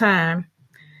during that time.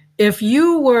 If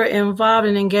you were involved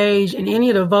and engaged in any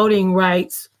of the voting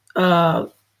rights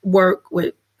work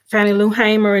with Fannie Lou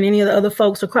Hamer and any of the other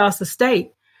folks across the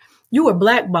state, you were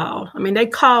blackballed. I mean, they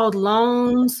called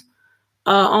loans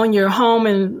on your home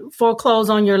and foreclosed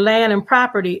on your land and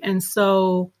property. And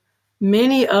so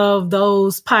many of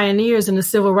those pioneers in the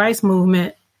civil rights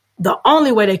movement, the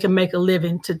only way they could make a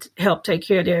living to help take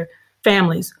care of their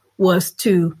families was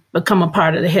to become a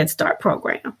part of the Head Start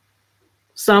program.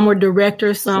 Some were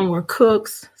directors, some were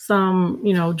cooks, some,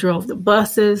 drove the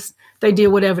buses. They did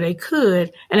whatever they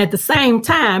could, and at the same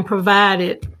time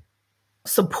provided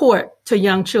support to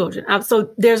young children.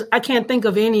 So I can't think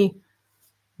of any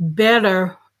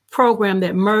better program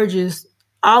that merges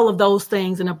all of those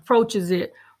things and approaches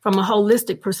it from a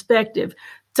holistic perspective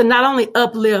to not only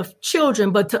uplift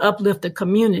children, but to uplift the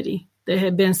community that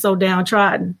had been so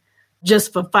downtrodden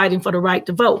just for fighting for the right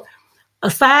to vote. A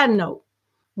side note,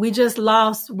 we just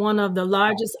lost one of the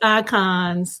largest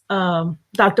icons,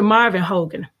 Dr. Marvin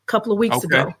Hogan, a couple of weeks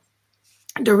ago.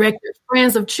 Directed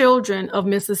Friends of Children of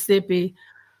Mississippi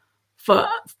for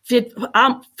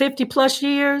 50 plus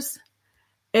years.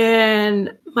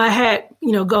 And my hat,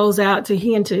 goes out to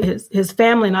he and to his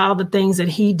family and all the things that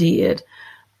he did.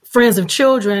 Friends of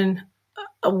Children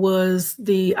was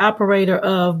the operator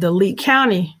of the Lee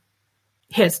County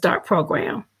Head Start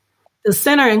program. The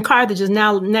center in Carthage is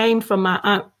now named for my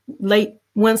aunt, late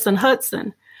Winston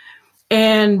Hudson.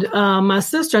 And my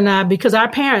sister and I, because our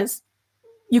parents,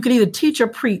 you could either teach or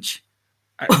preach.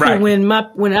 Right. When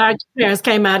our parents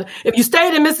came out, if you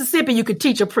stayed in Mississippi, you could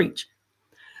teach or preach.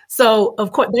 So,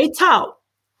 of course, they taught.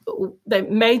 They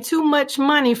made too much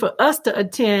money for us to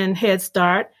attend Head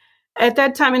Start. At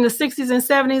that time in the 60s and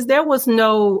 70s, there was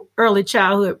no early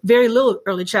childhood, very little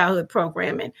early childhood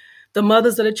programming. The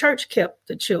mothers of the church kept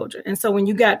the children. And so when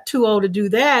you got too old to do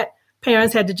that,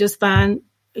 parents had to just find,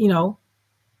 the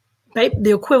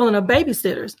equivalent of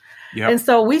babysitters. Yep. And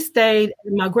so we stayed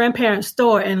in my grandparents'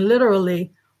 store, and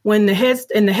literally when the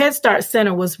Head Start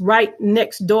Center was right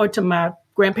next door to my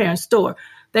grandparents' store,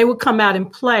 they would come out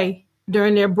and play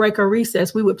during their break or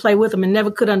recess. We would play with them and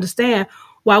never could understand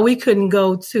why we couldn't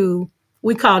go to,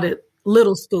 we called it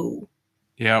little school.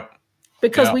 Yep.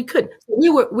 Because we couldn't. We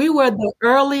were the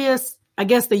earliest, I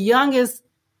guess the youngest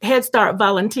Head Start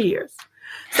volunteers.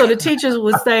 So the teachers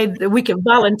would say that we could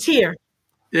volunteer.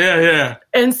 Yeah.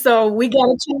 And so we got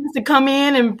a chance to come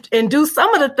in and do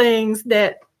some of the things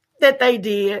that they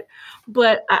did.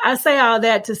 But I say all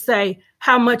that to say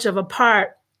how much of a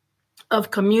part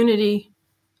of community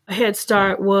Head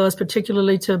Start was,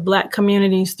 particularly to Black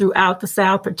communities throughout the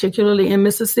South, particularly in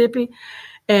Mississippi.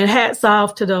 And hats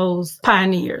off to those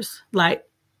pioneers like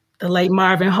the late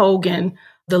Marvin Hogan,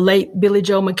 the late Billy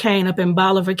Joe McCain up in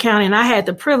Bolivar County. And I had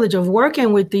the privilege of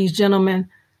working with these gentlemen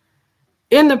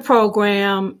in the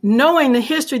program, knowing the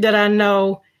history that I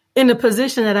know in the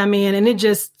position that I'm in.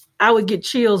 And I would get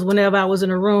chills whenever I was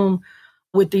in a room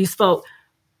with these folks.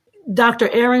 Dr.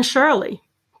 Aaron Shirley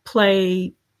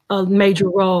played a major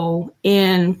role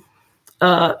in,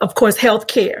 of course,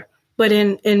 healthcare, but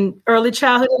in early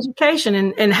childhood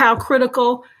education and how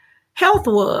critical health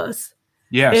was.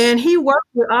 Yes. And he worked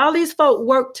with all these folk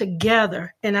work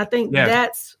together. And I think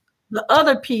that's the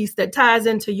other piece that ties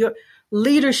into your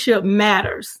leadership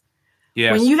matters.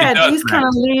 Yes, when you had these kind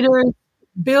of leaders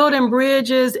building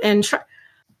bridges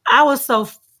I was so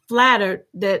flattered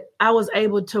that I was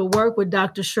able to work with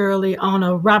Dr. Shirley on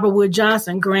a Robert Wood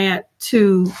Johnson grant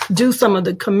to do some of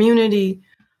the community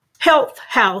health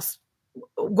house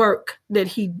work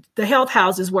the health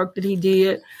houses work that he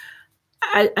did.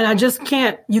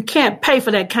 You can't pay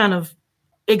for that kind of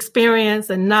experience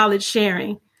and knowledge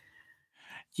sharing.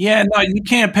 Yeah, no, you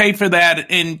can't pay for that.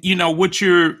 And what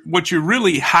you're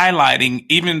really highlighting,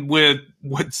 even with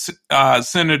what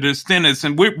Senator Stennis,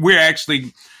 and we're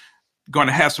actually going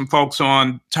to have some folks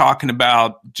on talking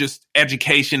about just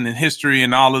education and history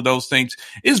and all of those things.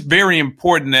 It's very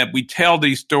important that we tell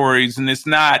these stories, and it's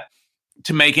not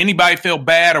to make anybody feel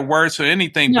bad or worse or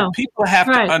anything, but people have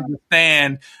to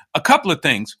understand a couple of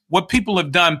things. What people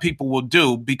have done, people will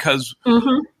do, because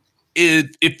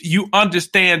if you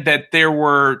understand that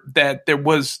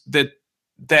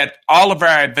that all of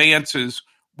our advances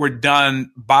were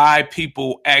done by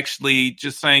people actually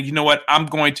just saying, you know what, I'm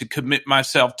going to commit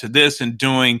myself to this and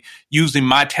using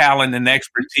my talent and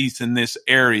expertise in this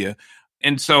area.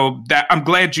 And so that I'm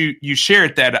glad you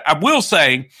shared that. I will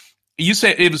say, you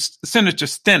said it was Senator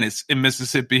Stennis in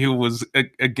Mississippi who was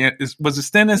was it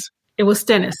Stennis? It was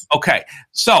Stennis. Okay.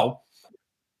 So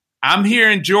I'm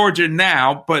here in Georgia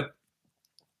now, but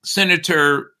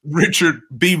Senator Richard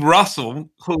B. Russell,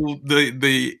 who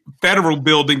the federal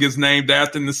building is named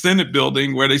after, and the Senate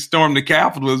building where they stormed the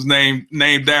Capitol is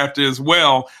named after as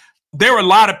well. There were a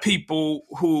lot of people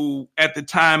who, at the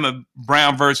time of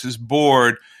Brown versus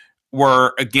Board,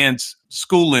 were against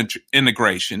school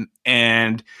integration.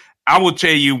 And I will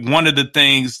tell you, one of the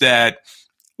things that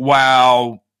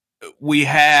while we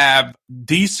have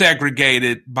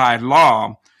desegregated by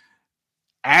law,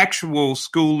 actual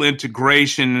school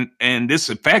integration, and this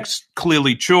affects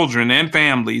clearly children and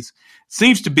families,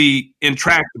 seems to be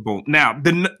intractable. Now,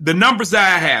 the numbers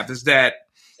that I have is that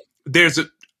there's a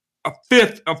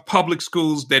fifth of public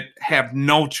schools that have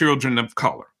no children of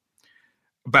color.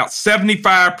 About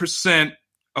 75%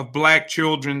 of Black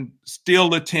children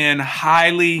still attend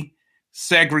highly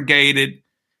segregated,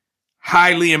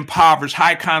 highly impoverished,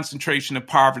 high concentration of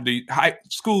poverty,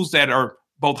 schools that are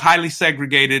both highly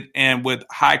segregated and with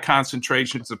high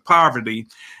concentrations of poverty.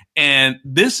 And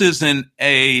this isn't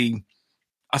a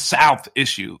South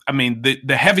issue. I mean,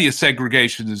 the heaviest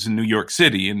segregation is in New York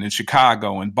City and in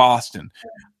Chicago and Boston.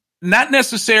 Not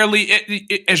necessarily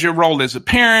as your role as a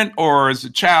parent or as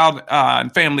a child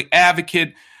and family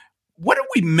advocate. What are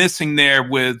we missing there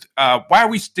with, why are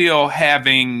we still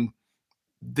having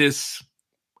this?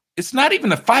 It's not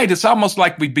even a fight. It's almost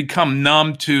like we've become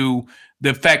numb to the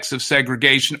effects of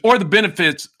segregation or the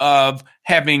benefits of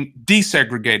having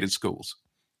desegregated schools.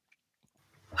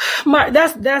 Mark,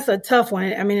 that's a tough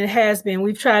one. I mean, it has been.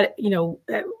 We've tried,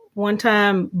 at one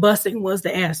time busing was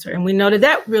the answer, and we know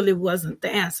that really wasn't the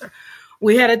answer.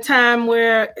 We had a time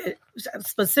where,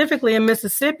 specifically in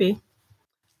Mississippi,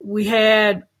 we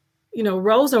had,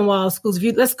 Rosenwald schools.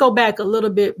 Let's go back a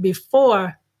little bit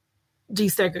before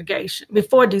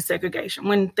desegregation,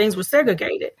 when things were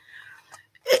segregated.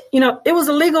 It was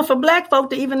illegal for Black folk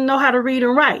to even know how to read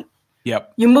and write.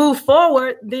 Yep. You move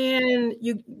forward, then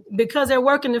because they're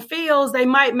working the fields, they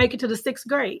might make it to the 6th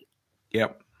grade.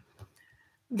 Yep.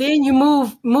 Then you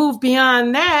move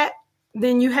beyond that.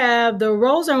 Then you have the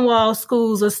Rosenwald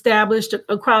schools established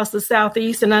across the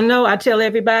Southeast. And I tell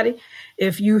everybody,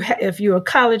 if you're a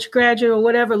college graduate or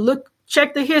whatever,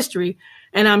 check the history.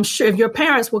 And I'm sure if your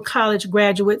parents were college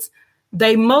graduates,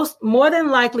 they more than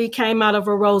likely came out of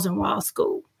a Rosenwald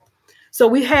school. So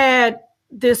we had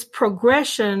this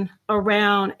progression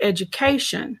around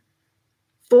education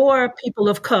for people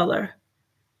of color.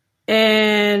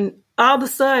 And all of a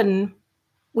sudden,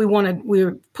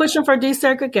 we're pushing for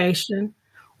desegregation.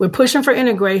 We're pushing for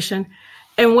integration.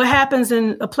 And what happens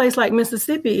in a place like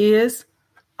Mississippi is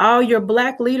all your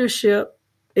Black leadership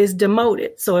is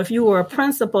demoted. So if you were a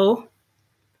principal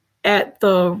at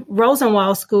the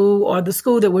Rosenwald School, or the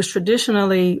school that was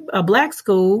traditionally a Black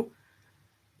school,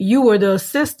 you were the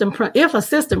assistant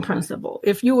principal.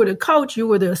 If you were the coach, you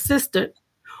were the assistant.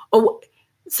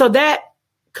 So that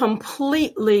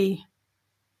completely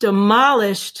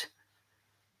demolished,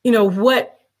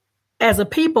 what as a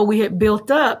people we had built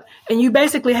up, and you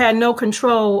basically had no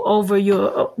control over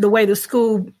the way the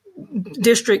school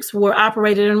districts were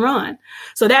operated and run.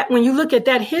 So that when you look at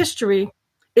that history,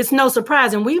 it's no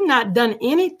surprise. And we've not done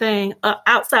anything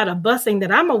outside of busing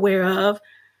that I'm aware of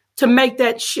to make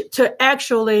that to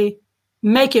actually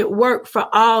make it work for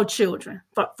all children,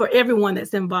 for everyone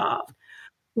that's involved.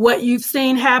 What you've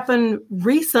seen happen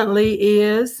recently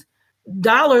is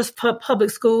dollars for public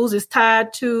schools is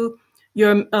tied to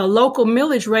your local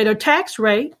millage rate or tax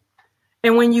rate.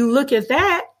 And when you look at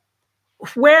that,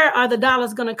 where are the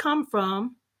dollars going to come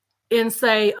from in,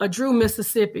 say, a Drew,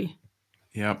 Mississippi?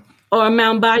 Yep. Or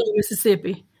Mount Bayou,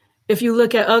 Mississippi? If you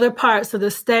look at other parts of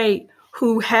the state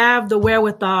who have the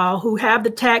wherewithal, who have the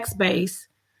tax base,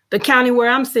 the county where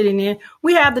I'm sitting in,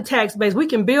 we have the tax base. We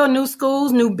can build new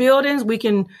schools, new buildings. We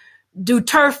can do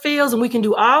turf fields, and we can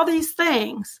do all these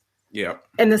things. Yeah.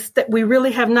 And we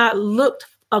really have not looked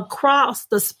across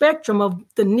the spectrum of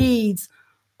the needs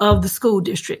of the school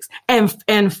districts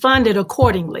and funded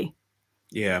accordingly.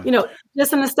 Yeah.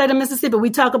 Just in the state of Mississippi,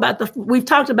 we've talked about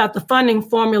the funding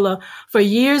formula for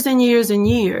years and years and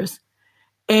years,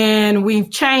 and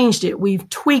we've changed it, we've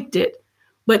tweaked it.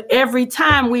 But every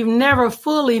time we've never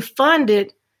fully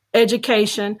funded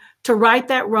education to right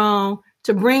that wrong,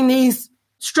 to bring these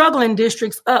struggling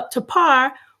districts up to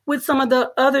par with some of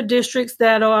the other districts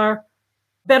that are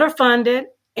better funded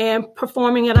and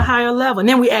performing at a higher level. And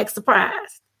then we act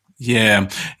surprised. Yeah.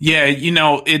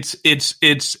 It's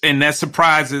and that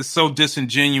surprise is so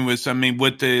disingenuous. I mean,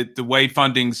 with the way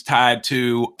funding's tied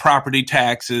to property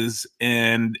taxes,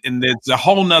 and there's a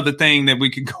whole nother thing that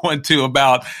we could go into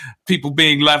about people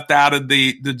being left out of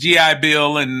the GI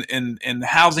Bill and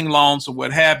housing loans or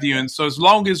what have you. And so as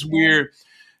long as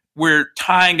we're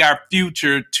tying our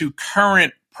future to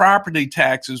current property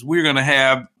taxes, we're going to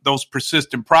have those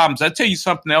persistent problems. I'll tell you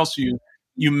something else you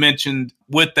mentioned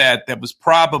with that was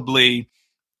probably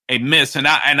a miss, and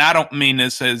I don't mean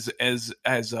this as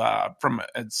from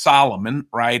Solomon,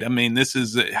 right? I mean, this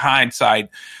is hindsight,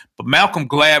 but Malcolm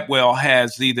Gladwell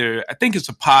has I think it's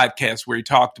a podcast where he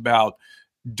talked about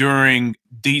during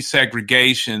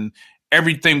desegregation,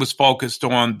 everything was focused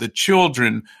on the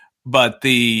children, but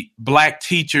the Black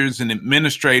teachers and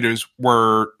administrators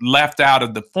were left out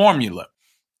of the formula,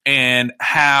 and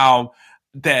how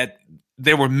that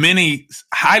there were many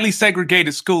highly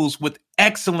segregated schools with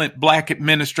excellent Black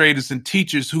administrators and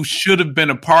teachers who should have been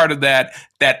a part of that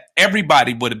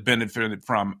everybody would have benefited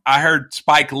from. I heard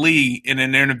Spike Lee in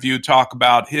an interview talk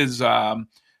about his, I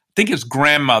think his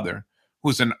grandmother, who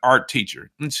was an art teacher,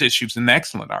 and said she was an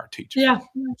excellent art teacher. Yeah.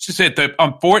 She said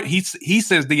he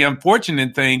says the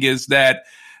unfortunate thing is that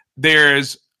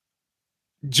there's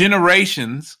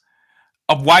generations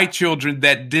of white children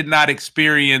that did not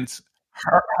experience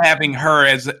having her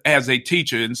as a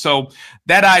teacher. And so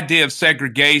that idea of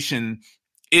segregation,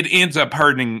 it ends up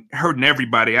hurting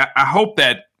everybody. I hope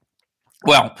that,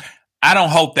 well, I don't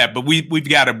hope that, but we've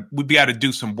got to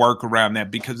do some work around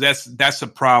that, because that's a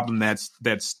problem that's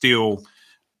still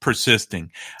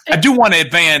persisting. I do want to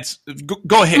advance.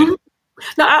 Go ahead. Mm-hmm.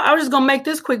 No, I was just going to make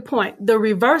this quick point. The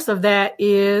reverse of that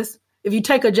is, if you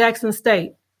take a Jackson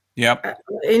State,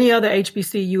 any other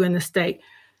HBCU in the state,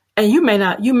 and you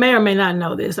may or may not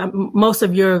know this. Most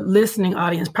of your listening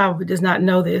audience probably does not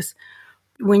know this.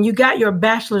 When you got your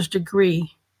bachelor's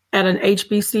degree at an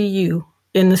HBCU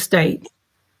in the state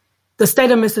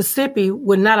of Mississippi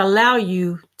would not allow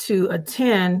you to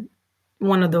attend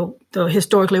one of the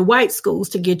historically white schools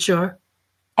to get your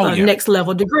next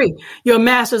level degree, your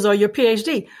master's or your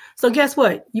PhD. So guess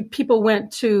what? People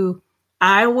went to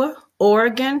Iowa,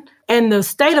 Oregon, and the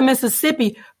state of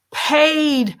Mississippi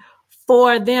paid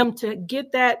for them to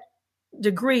get that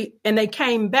degree, and they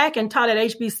came back and taught at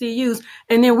HBCUs,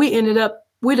 and then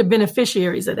we're the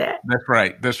beneficiaries of that. That's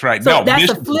right. So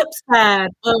that's the flip side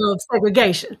of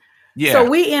segregation. Yeah. So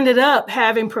we ended up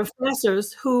having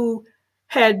professors who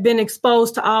had been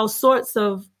exposed to all sorts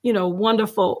of,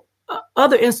 wonderful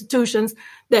other institutions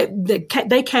that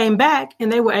they came back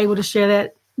and they were able to share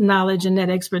that knowledge and that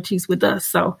expertise with us.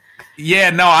 So,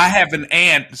 I have an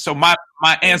aunt. So my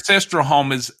ancestral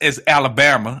home is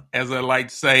Alabama, as I like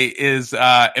to say,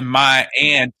 and my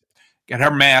aunt got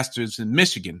her master's in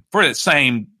Michigan for the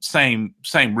same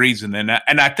reason. And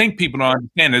I think people don't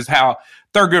understand is how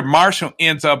Thurgood Marshall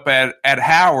ends up at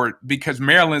Howard because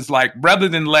Maryland's like, rather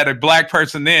than let a black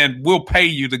person in, we'll pay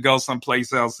you to go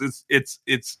someplace else. It's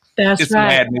right.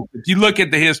 Madness. If you look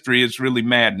at the history, it's really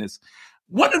madness.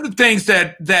 One of the things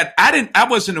that I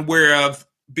wasn't aware of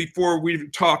before we were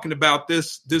talking about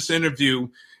this interview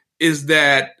is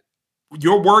that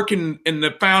your work in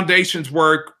the foundation's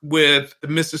work with the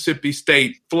Mississippi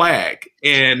State flag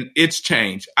and its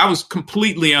change. I was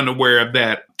completely unaware of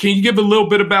that. Can you give a little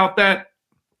bit about that?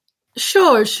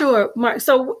 Sure, Mark.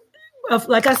 So,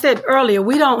 like I said earlier,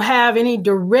 we don't have any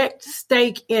direct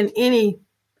stake in any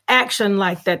action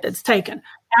like that that's taken.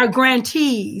 Our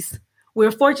grantees,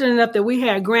 we're fortunate enough that we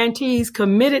had grantees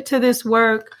committed to this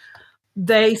work.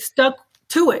 They stuck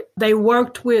to it. They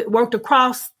worked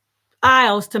across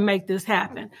aisles to make this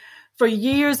happen. For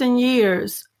years and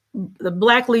years, the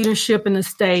Black leadership in the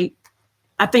state,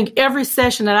 I think every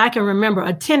session that I can remember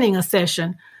attending a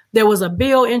session, there was a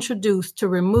bill introduced to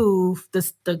remove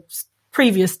the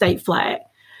previous state flag.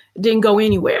 It didn't go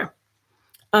anywhere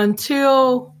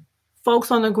until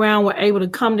folks on the ground were able to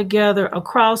come together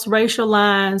across racial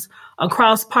lines,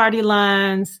 across party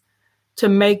lines to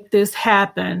make this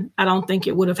happen. I don't think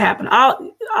it would have happened.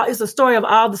 It's a story of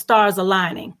all the stars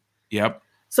aligning. Yep.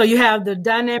 So you have the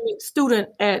dynamic student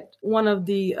at one of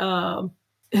the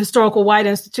historical white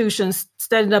institutions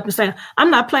standing up and saying, I'm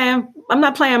not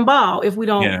playing ball if we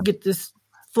don't get this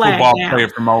flag football down. Player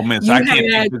from Ole Miss. I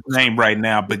can't think of his name right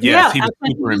now, but yes, he was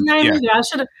super. I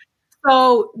should have.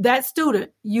 So that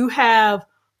student, you have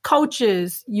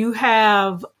coaches, you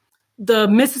have the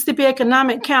Mississippi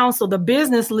Economic Council, the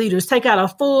business leaders take out a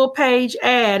full page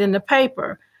ad in the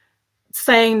paper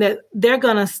saying that they're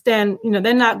going to stand,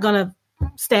 they're not going to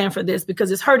stand for this because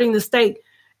it's hurting the state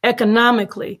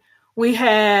economically. We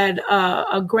had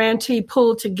a grantee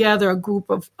pull together a group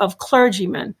of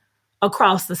clergymen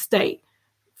across the state,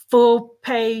 full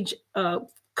page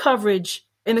coverage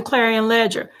in the Clarion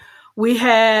Ledger. We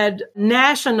had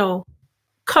national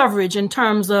coverage in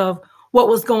terms of what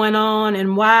was going on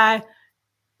and why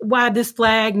this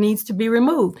flag needs to be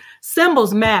removed.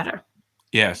 Symbols matter.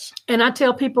 Yes. And I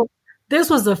tell people this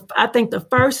was, I think, the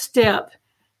first step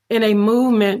in a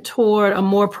movement toward a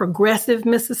more progressive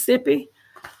Mississippi,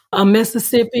 a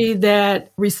Mississippi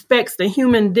that respects the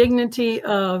human dignity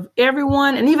of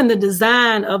everyone and even the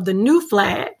design of the new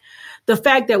flag. The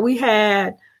fact that we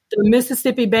had the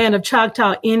Mississippi Band of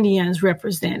Choctaw Indians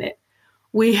represented.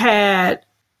 We had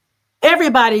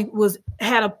everybody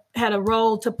had a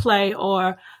role to play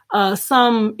or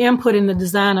some input in the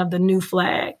design of the new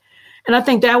flag. And I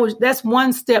think that's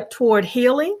one step toward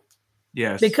healing.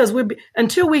 Yes. Because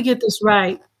until we get this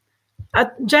right,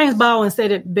 James Baldwin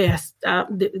said it best.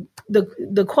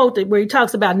 The quote where he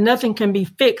talks about nothing can be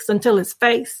fixed until it's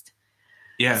faced.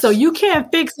 Yes. So you can't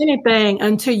fix anything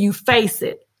until you face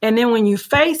it. And then when you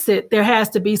face it, there has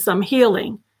to be some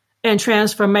healing and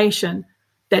transformation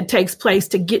that takes place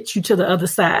to get you to the other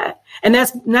side. And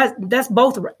that's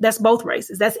both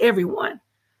races. That's everyone.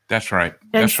 That's right.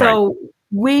 And so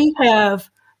we have,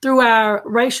 through our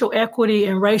racial equity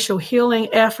and racial healing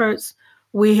efforts,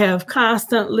 we have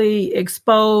constantly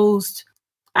exposed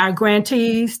our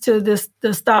grantees to this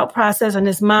thought process and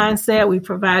this mindset. We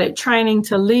provided training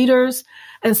to leaders.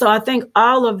 And so I think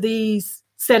all of these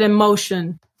set in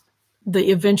motion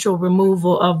the eventual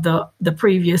removal of the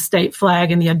previous state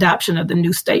flag and the adoption of the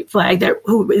new state flag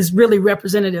who is really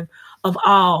representative of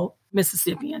all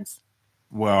Mississippians.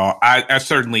 Well, I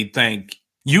certainly think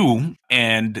you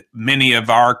and many of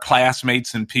our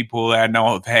classmates and people I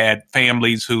know have had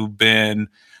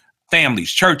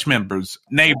church members,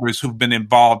 neighbors who've been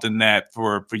involved in that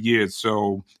for years.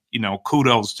 So,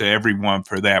 kudos to everyone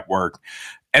for that work.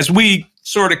 As we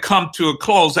sort of come to a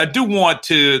close, I do want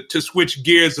to switch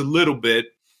gears a little bit.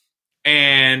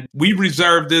 And we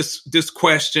reserve this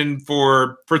question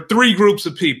for three groups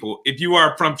of people. If you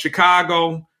are from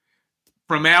Chicago,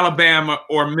 from Alabama,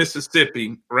 or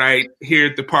Mississippi, right here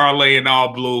at the Parlay in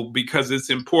All Blue, because it's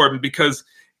important, because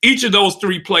each of those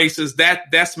three places,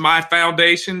 that's my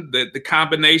foundation, the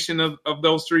combination of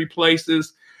those three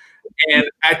places.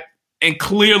 And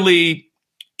clearly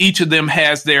each of them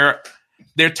has their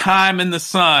time in the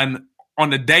sun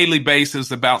on a daily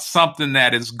basis about something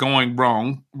that is going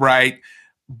wrong, right?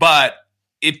 But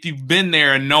if you've been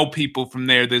there and know people from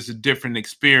there, there's a different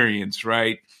experience,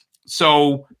 right?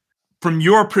 So from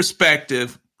your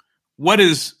perspective, what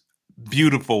is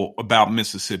beautiful about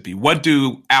Mississippi? What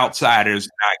do outsiders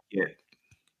not get?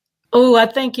 Oh, I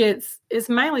think it's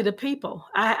mainly the people.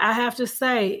 I have to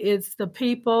say it's the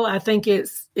people. I think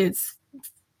it's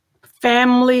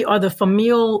family or the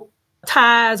familial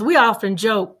ties. We often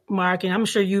joke, Mark, and I'm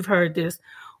sure you've heard this.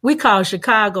 We call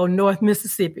Chicago North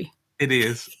Mississippi. It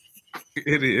is.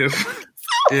 It is.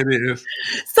 It is.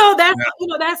 So that's,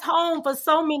 that's home for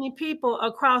so many people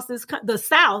across the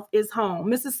South is home.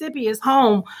 Mississippi is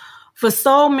home for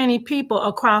so many people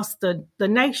across the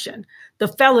nation. The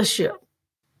fellowship.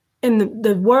 In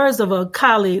the words of a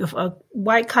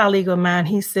white colleague of mine,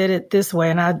 he said it this way,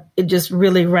 and it just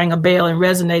really rang a bell and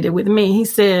resonated with me. He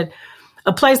said,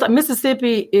 a place like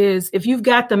Mississippi is, if you've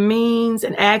got the means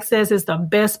and access, is the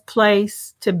best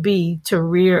place to be to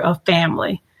rear a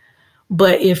family.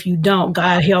 But if you don't,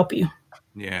 God help you.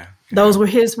 Yeah. Those were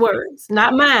his words,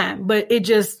 not mine, but it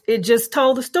just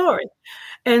told the story.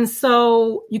 And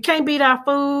so you can't beat our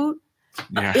food.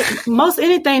 Yeah. Most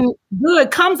anything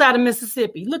good comes out of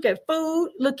Mississippi. Look at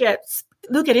food. Look at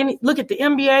the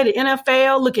NBA, the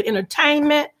NFL. Look at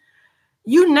entertainment.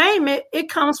 You name it, it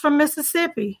comes from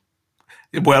Mississippi.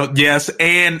 Well, yes,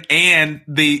 and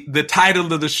the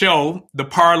title of the show, The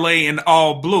Parlay in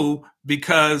All Blue,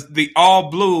 because the all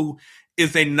blue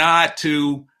is a nod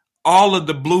to all of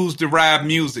the blues-derived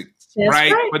music,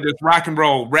 right? Whether it's rock and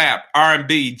roll, rap,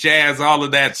 R&B, jazz, all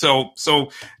of that. So.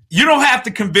 You don't have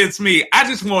to convince me. I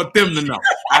just want them to know.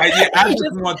 I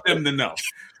just want them to know.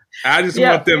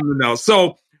 Want them to know.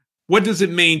 So what does it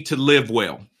mean to live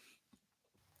well?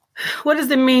 What does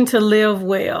it mean to live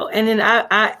well? And then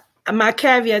my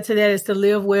caveat to that is to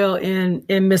live well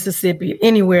in Mississippi,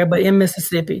 anywhere but in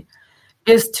Mississippi,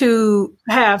 is to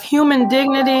have human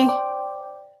dignity,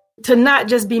 to not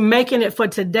just be making it for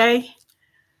today,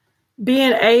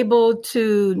 being able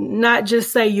to not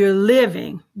just say you're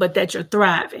living, but that you're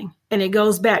thriving. And it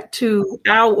goes back to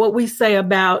what we say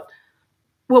about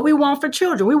what we want for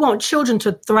children. We want children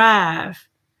to thrive.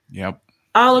 Yep.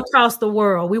 All across the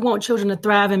world. We want children to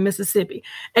thrive in Mississippi.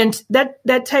 And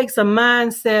that takes a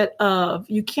mindset of,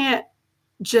 you can't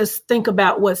just think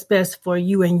about what's best for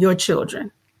you and your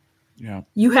children. Yeah.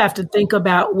 You have to think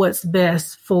about what's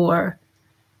best for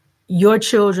your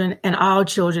children and all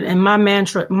children. And my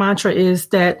mantra is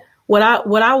that what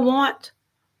I want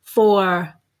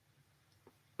for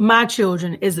my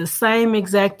children is the same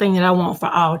exact thing that I want for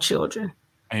all children.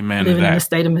 Amen. Living in the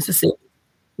state of Mississippi,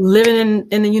 living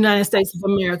in the United States of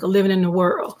America, living in the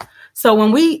world. So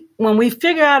when we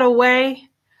figure out a way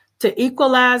to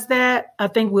equalize that, I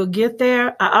think we'll get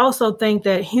there. I also think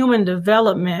that human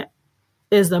development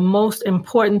is the most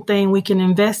important thing we can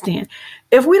invest in.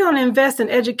 If we don't invest in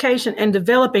education and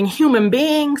developing human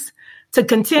beings to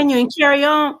continue and carry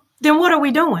on, then what are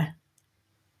we doing?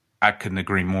 I couldn't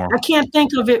agree more. I can't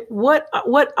think of it. What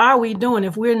are we doing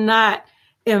if we're not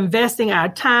investing our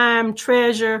time,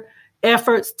 treasure,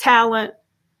 efforts, talent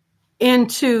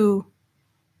into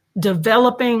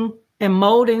developing and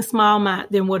molding small minds?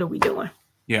 Then what are we doing?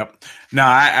 Yep. No,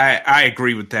 I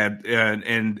agree with that.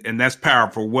 And that's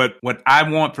powerful. What I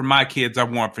want for my kids, I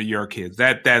want for your kids.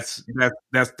 That's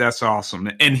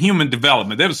awesome. And human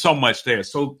development, there was so much there.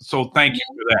 So thank you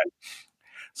for that.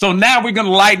 So now we're going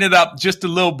to lighten it up just a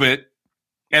little bit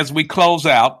as we close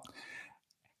out.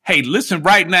 Hey, listen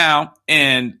right now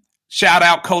and shout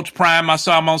out Coach Prime. I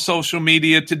saw him on social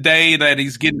media today that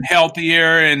he's getting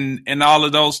healthier and all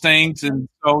of those things. And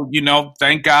so,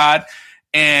 thank God.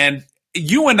 And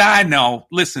you and I know,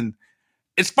 listen,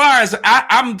 as far as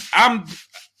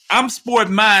I'm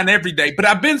sporting mine every day, but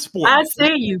I've been sporting. I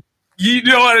see you.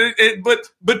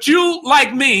 But you,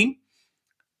 like me,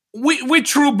 we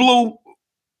true blue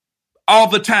all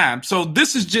the time. So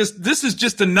this is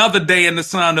just another day in the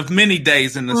sun of many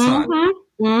days in the sun.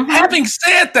 Mm-hmm. Having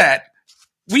said that,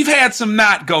 we've had some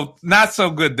not so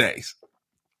good days.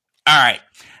 All right.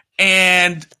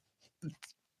 And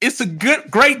it's a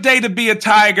great day to be a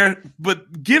Tiger,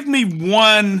 but give me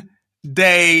one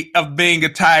day of being a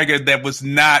Tiger that was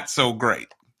not so great.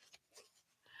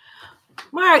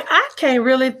 Mark, I can't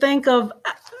really think of.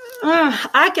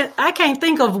 I can't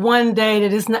think of one day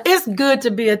that is not. It's good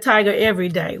to be a Tiger every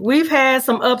day. We've had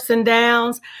some ups and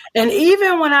downs, and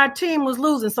even when our team was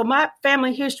losing. So my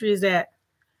family history is that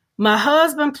my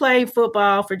husband played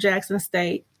football for Jackson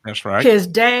State. That's right.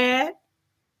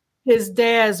 His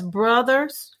dad's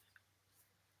brothers,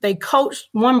 they coached.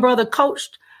 One brother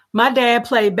coached. My dad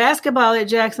played basketball at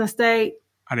Jackson State.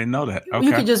 I didn't know that. Okay.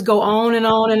 You could just go on and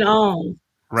on and on.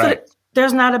 Right. So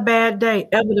there's not a bad day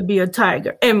ever to be a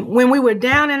Tiger. And when we were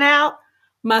down and out,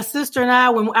 my sister and I,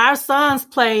 when our sons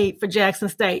played for Jackson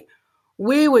State,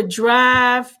 we would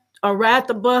drive or ride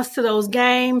the bus to those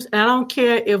games. And I don't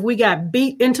care if we got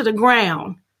beat into the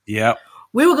ground. Yep.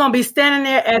 We were going to be standing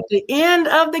there at the end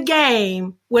of the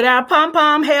game with our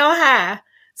pom-pom held high,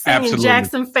 singing Absolutely.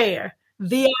 Jackson Fair.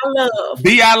 Thee I Love.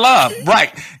 Thee I Love.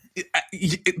 Right.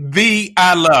 The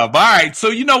I love. All right. So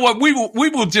you know what? We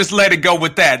will just let it go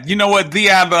with that. You know what? The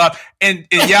I love. And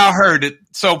y'all heard it.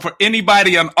 So for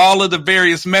anybody on all of the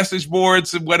various message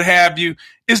boards and what have you,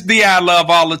 it's the I love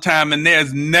all the time. And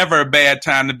there's never a bad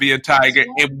time to be a Tiger.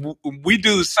 And we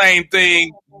do the same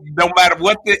thing no matter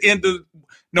what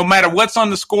no matter what's on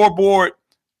the scoreboard,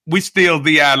 we still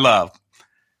the I love.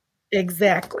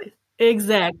 Exactly.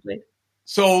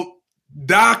 So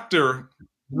Dr.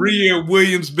 Rhea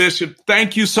Williams Bishop,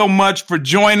 thank you so much for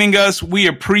joining us. We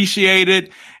appreciate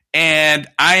it. And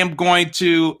I am going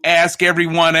to ask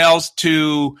everyone else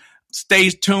to stay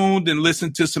tuned and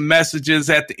listen to some messages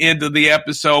at the end of the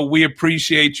episode. We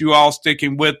appreciate you all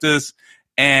sticking with us.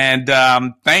 And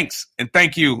thanks. And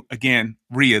thank you again,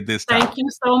 Rhea, this time. Thank you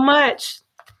so much.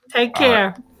 Take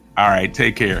care. All right.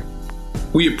 Take care.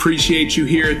 We appreciate you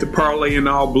here at the Parlay in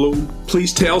All Blue.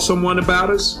 Please tell someone about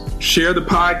us. Share the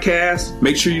podcast.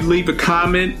 Make sure you leave a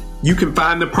comment. You can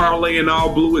find the Parlay in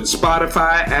All Blue at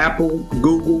Spotify, Apple,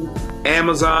 Google,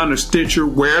 Amazon, or Stitcher.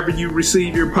 Wherever you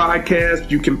receive your podcast,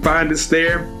 you can find us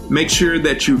there. Make sure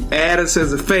that you add us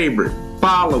as a favorite.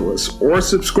 Follow us or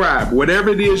subscribe, whatever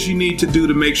it is you need to do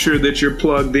to make sure that you're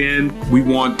plugged in. We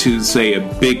want to say a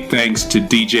big thanks to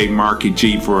DJ Marky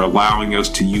G for allowing us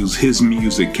to use his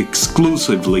music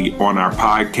exclusively on our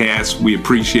podcast. We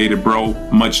appreciate it, bro.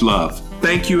 Much love.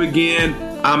 Thank you again.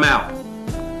 I'm out.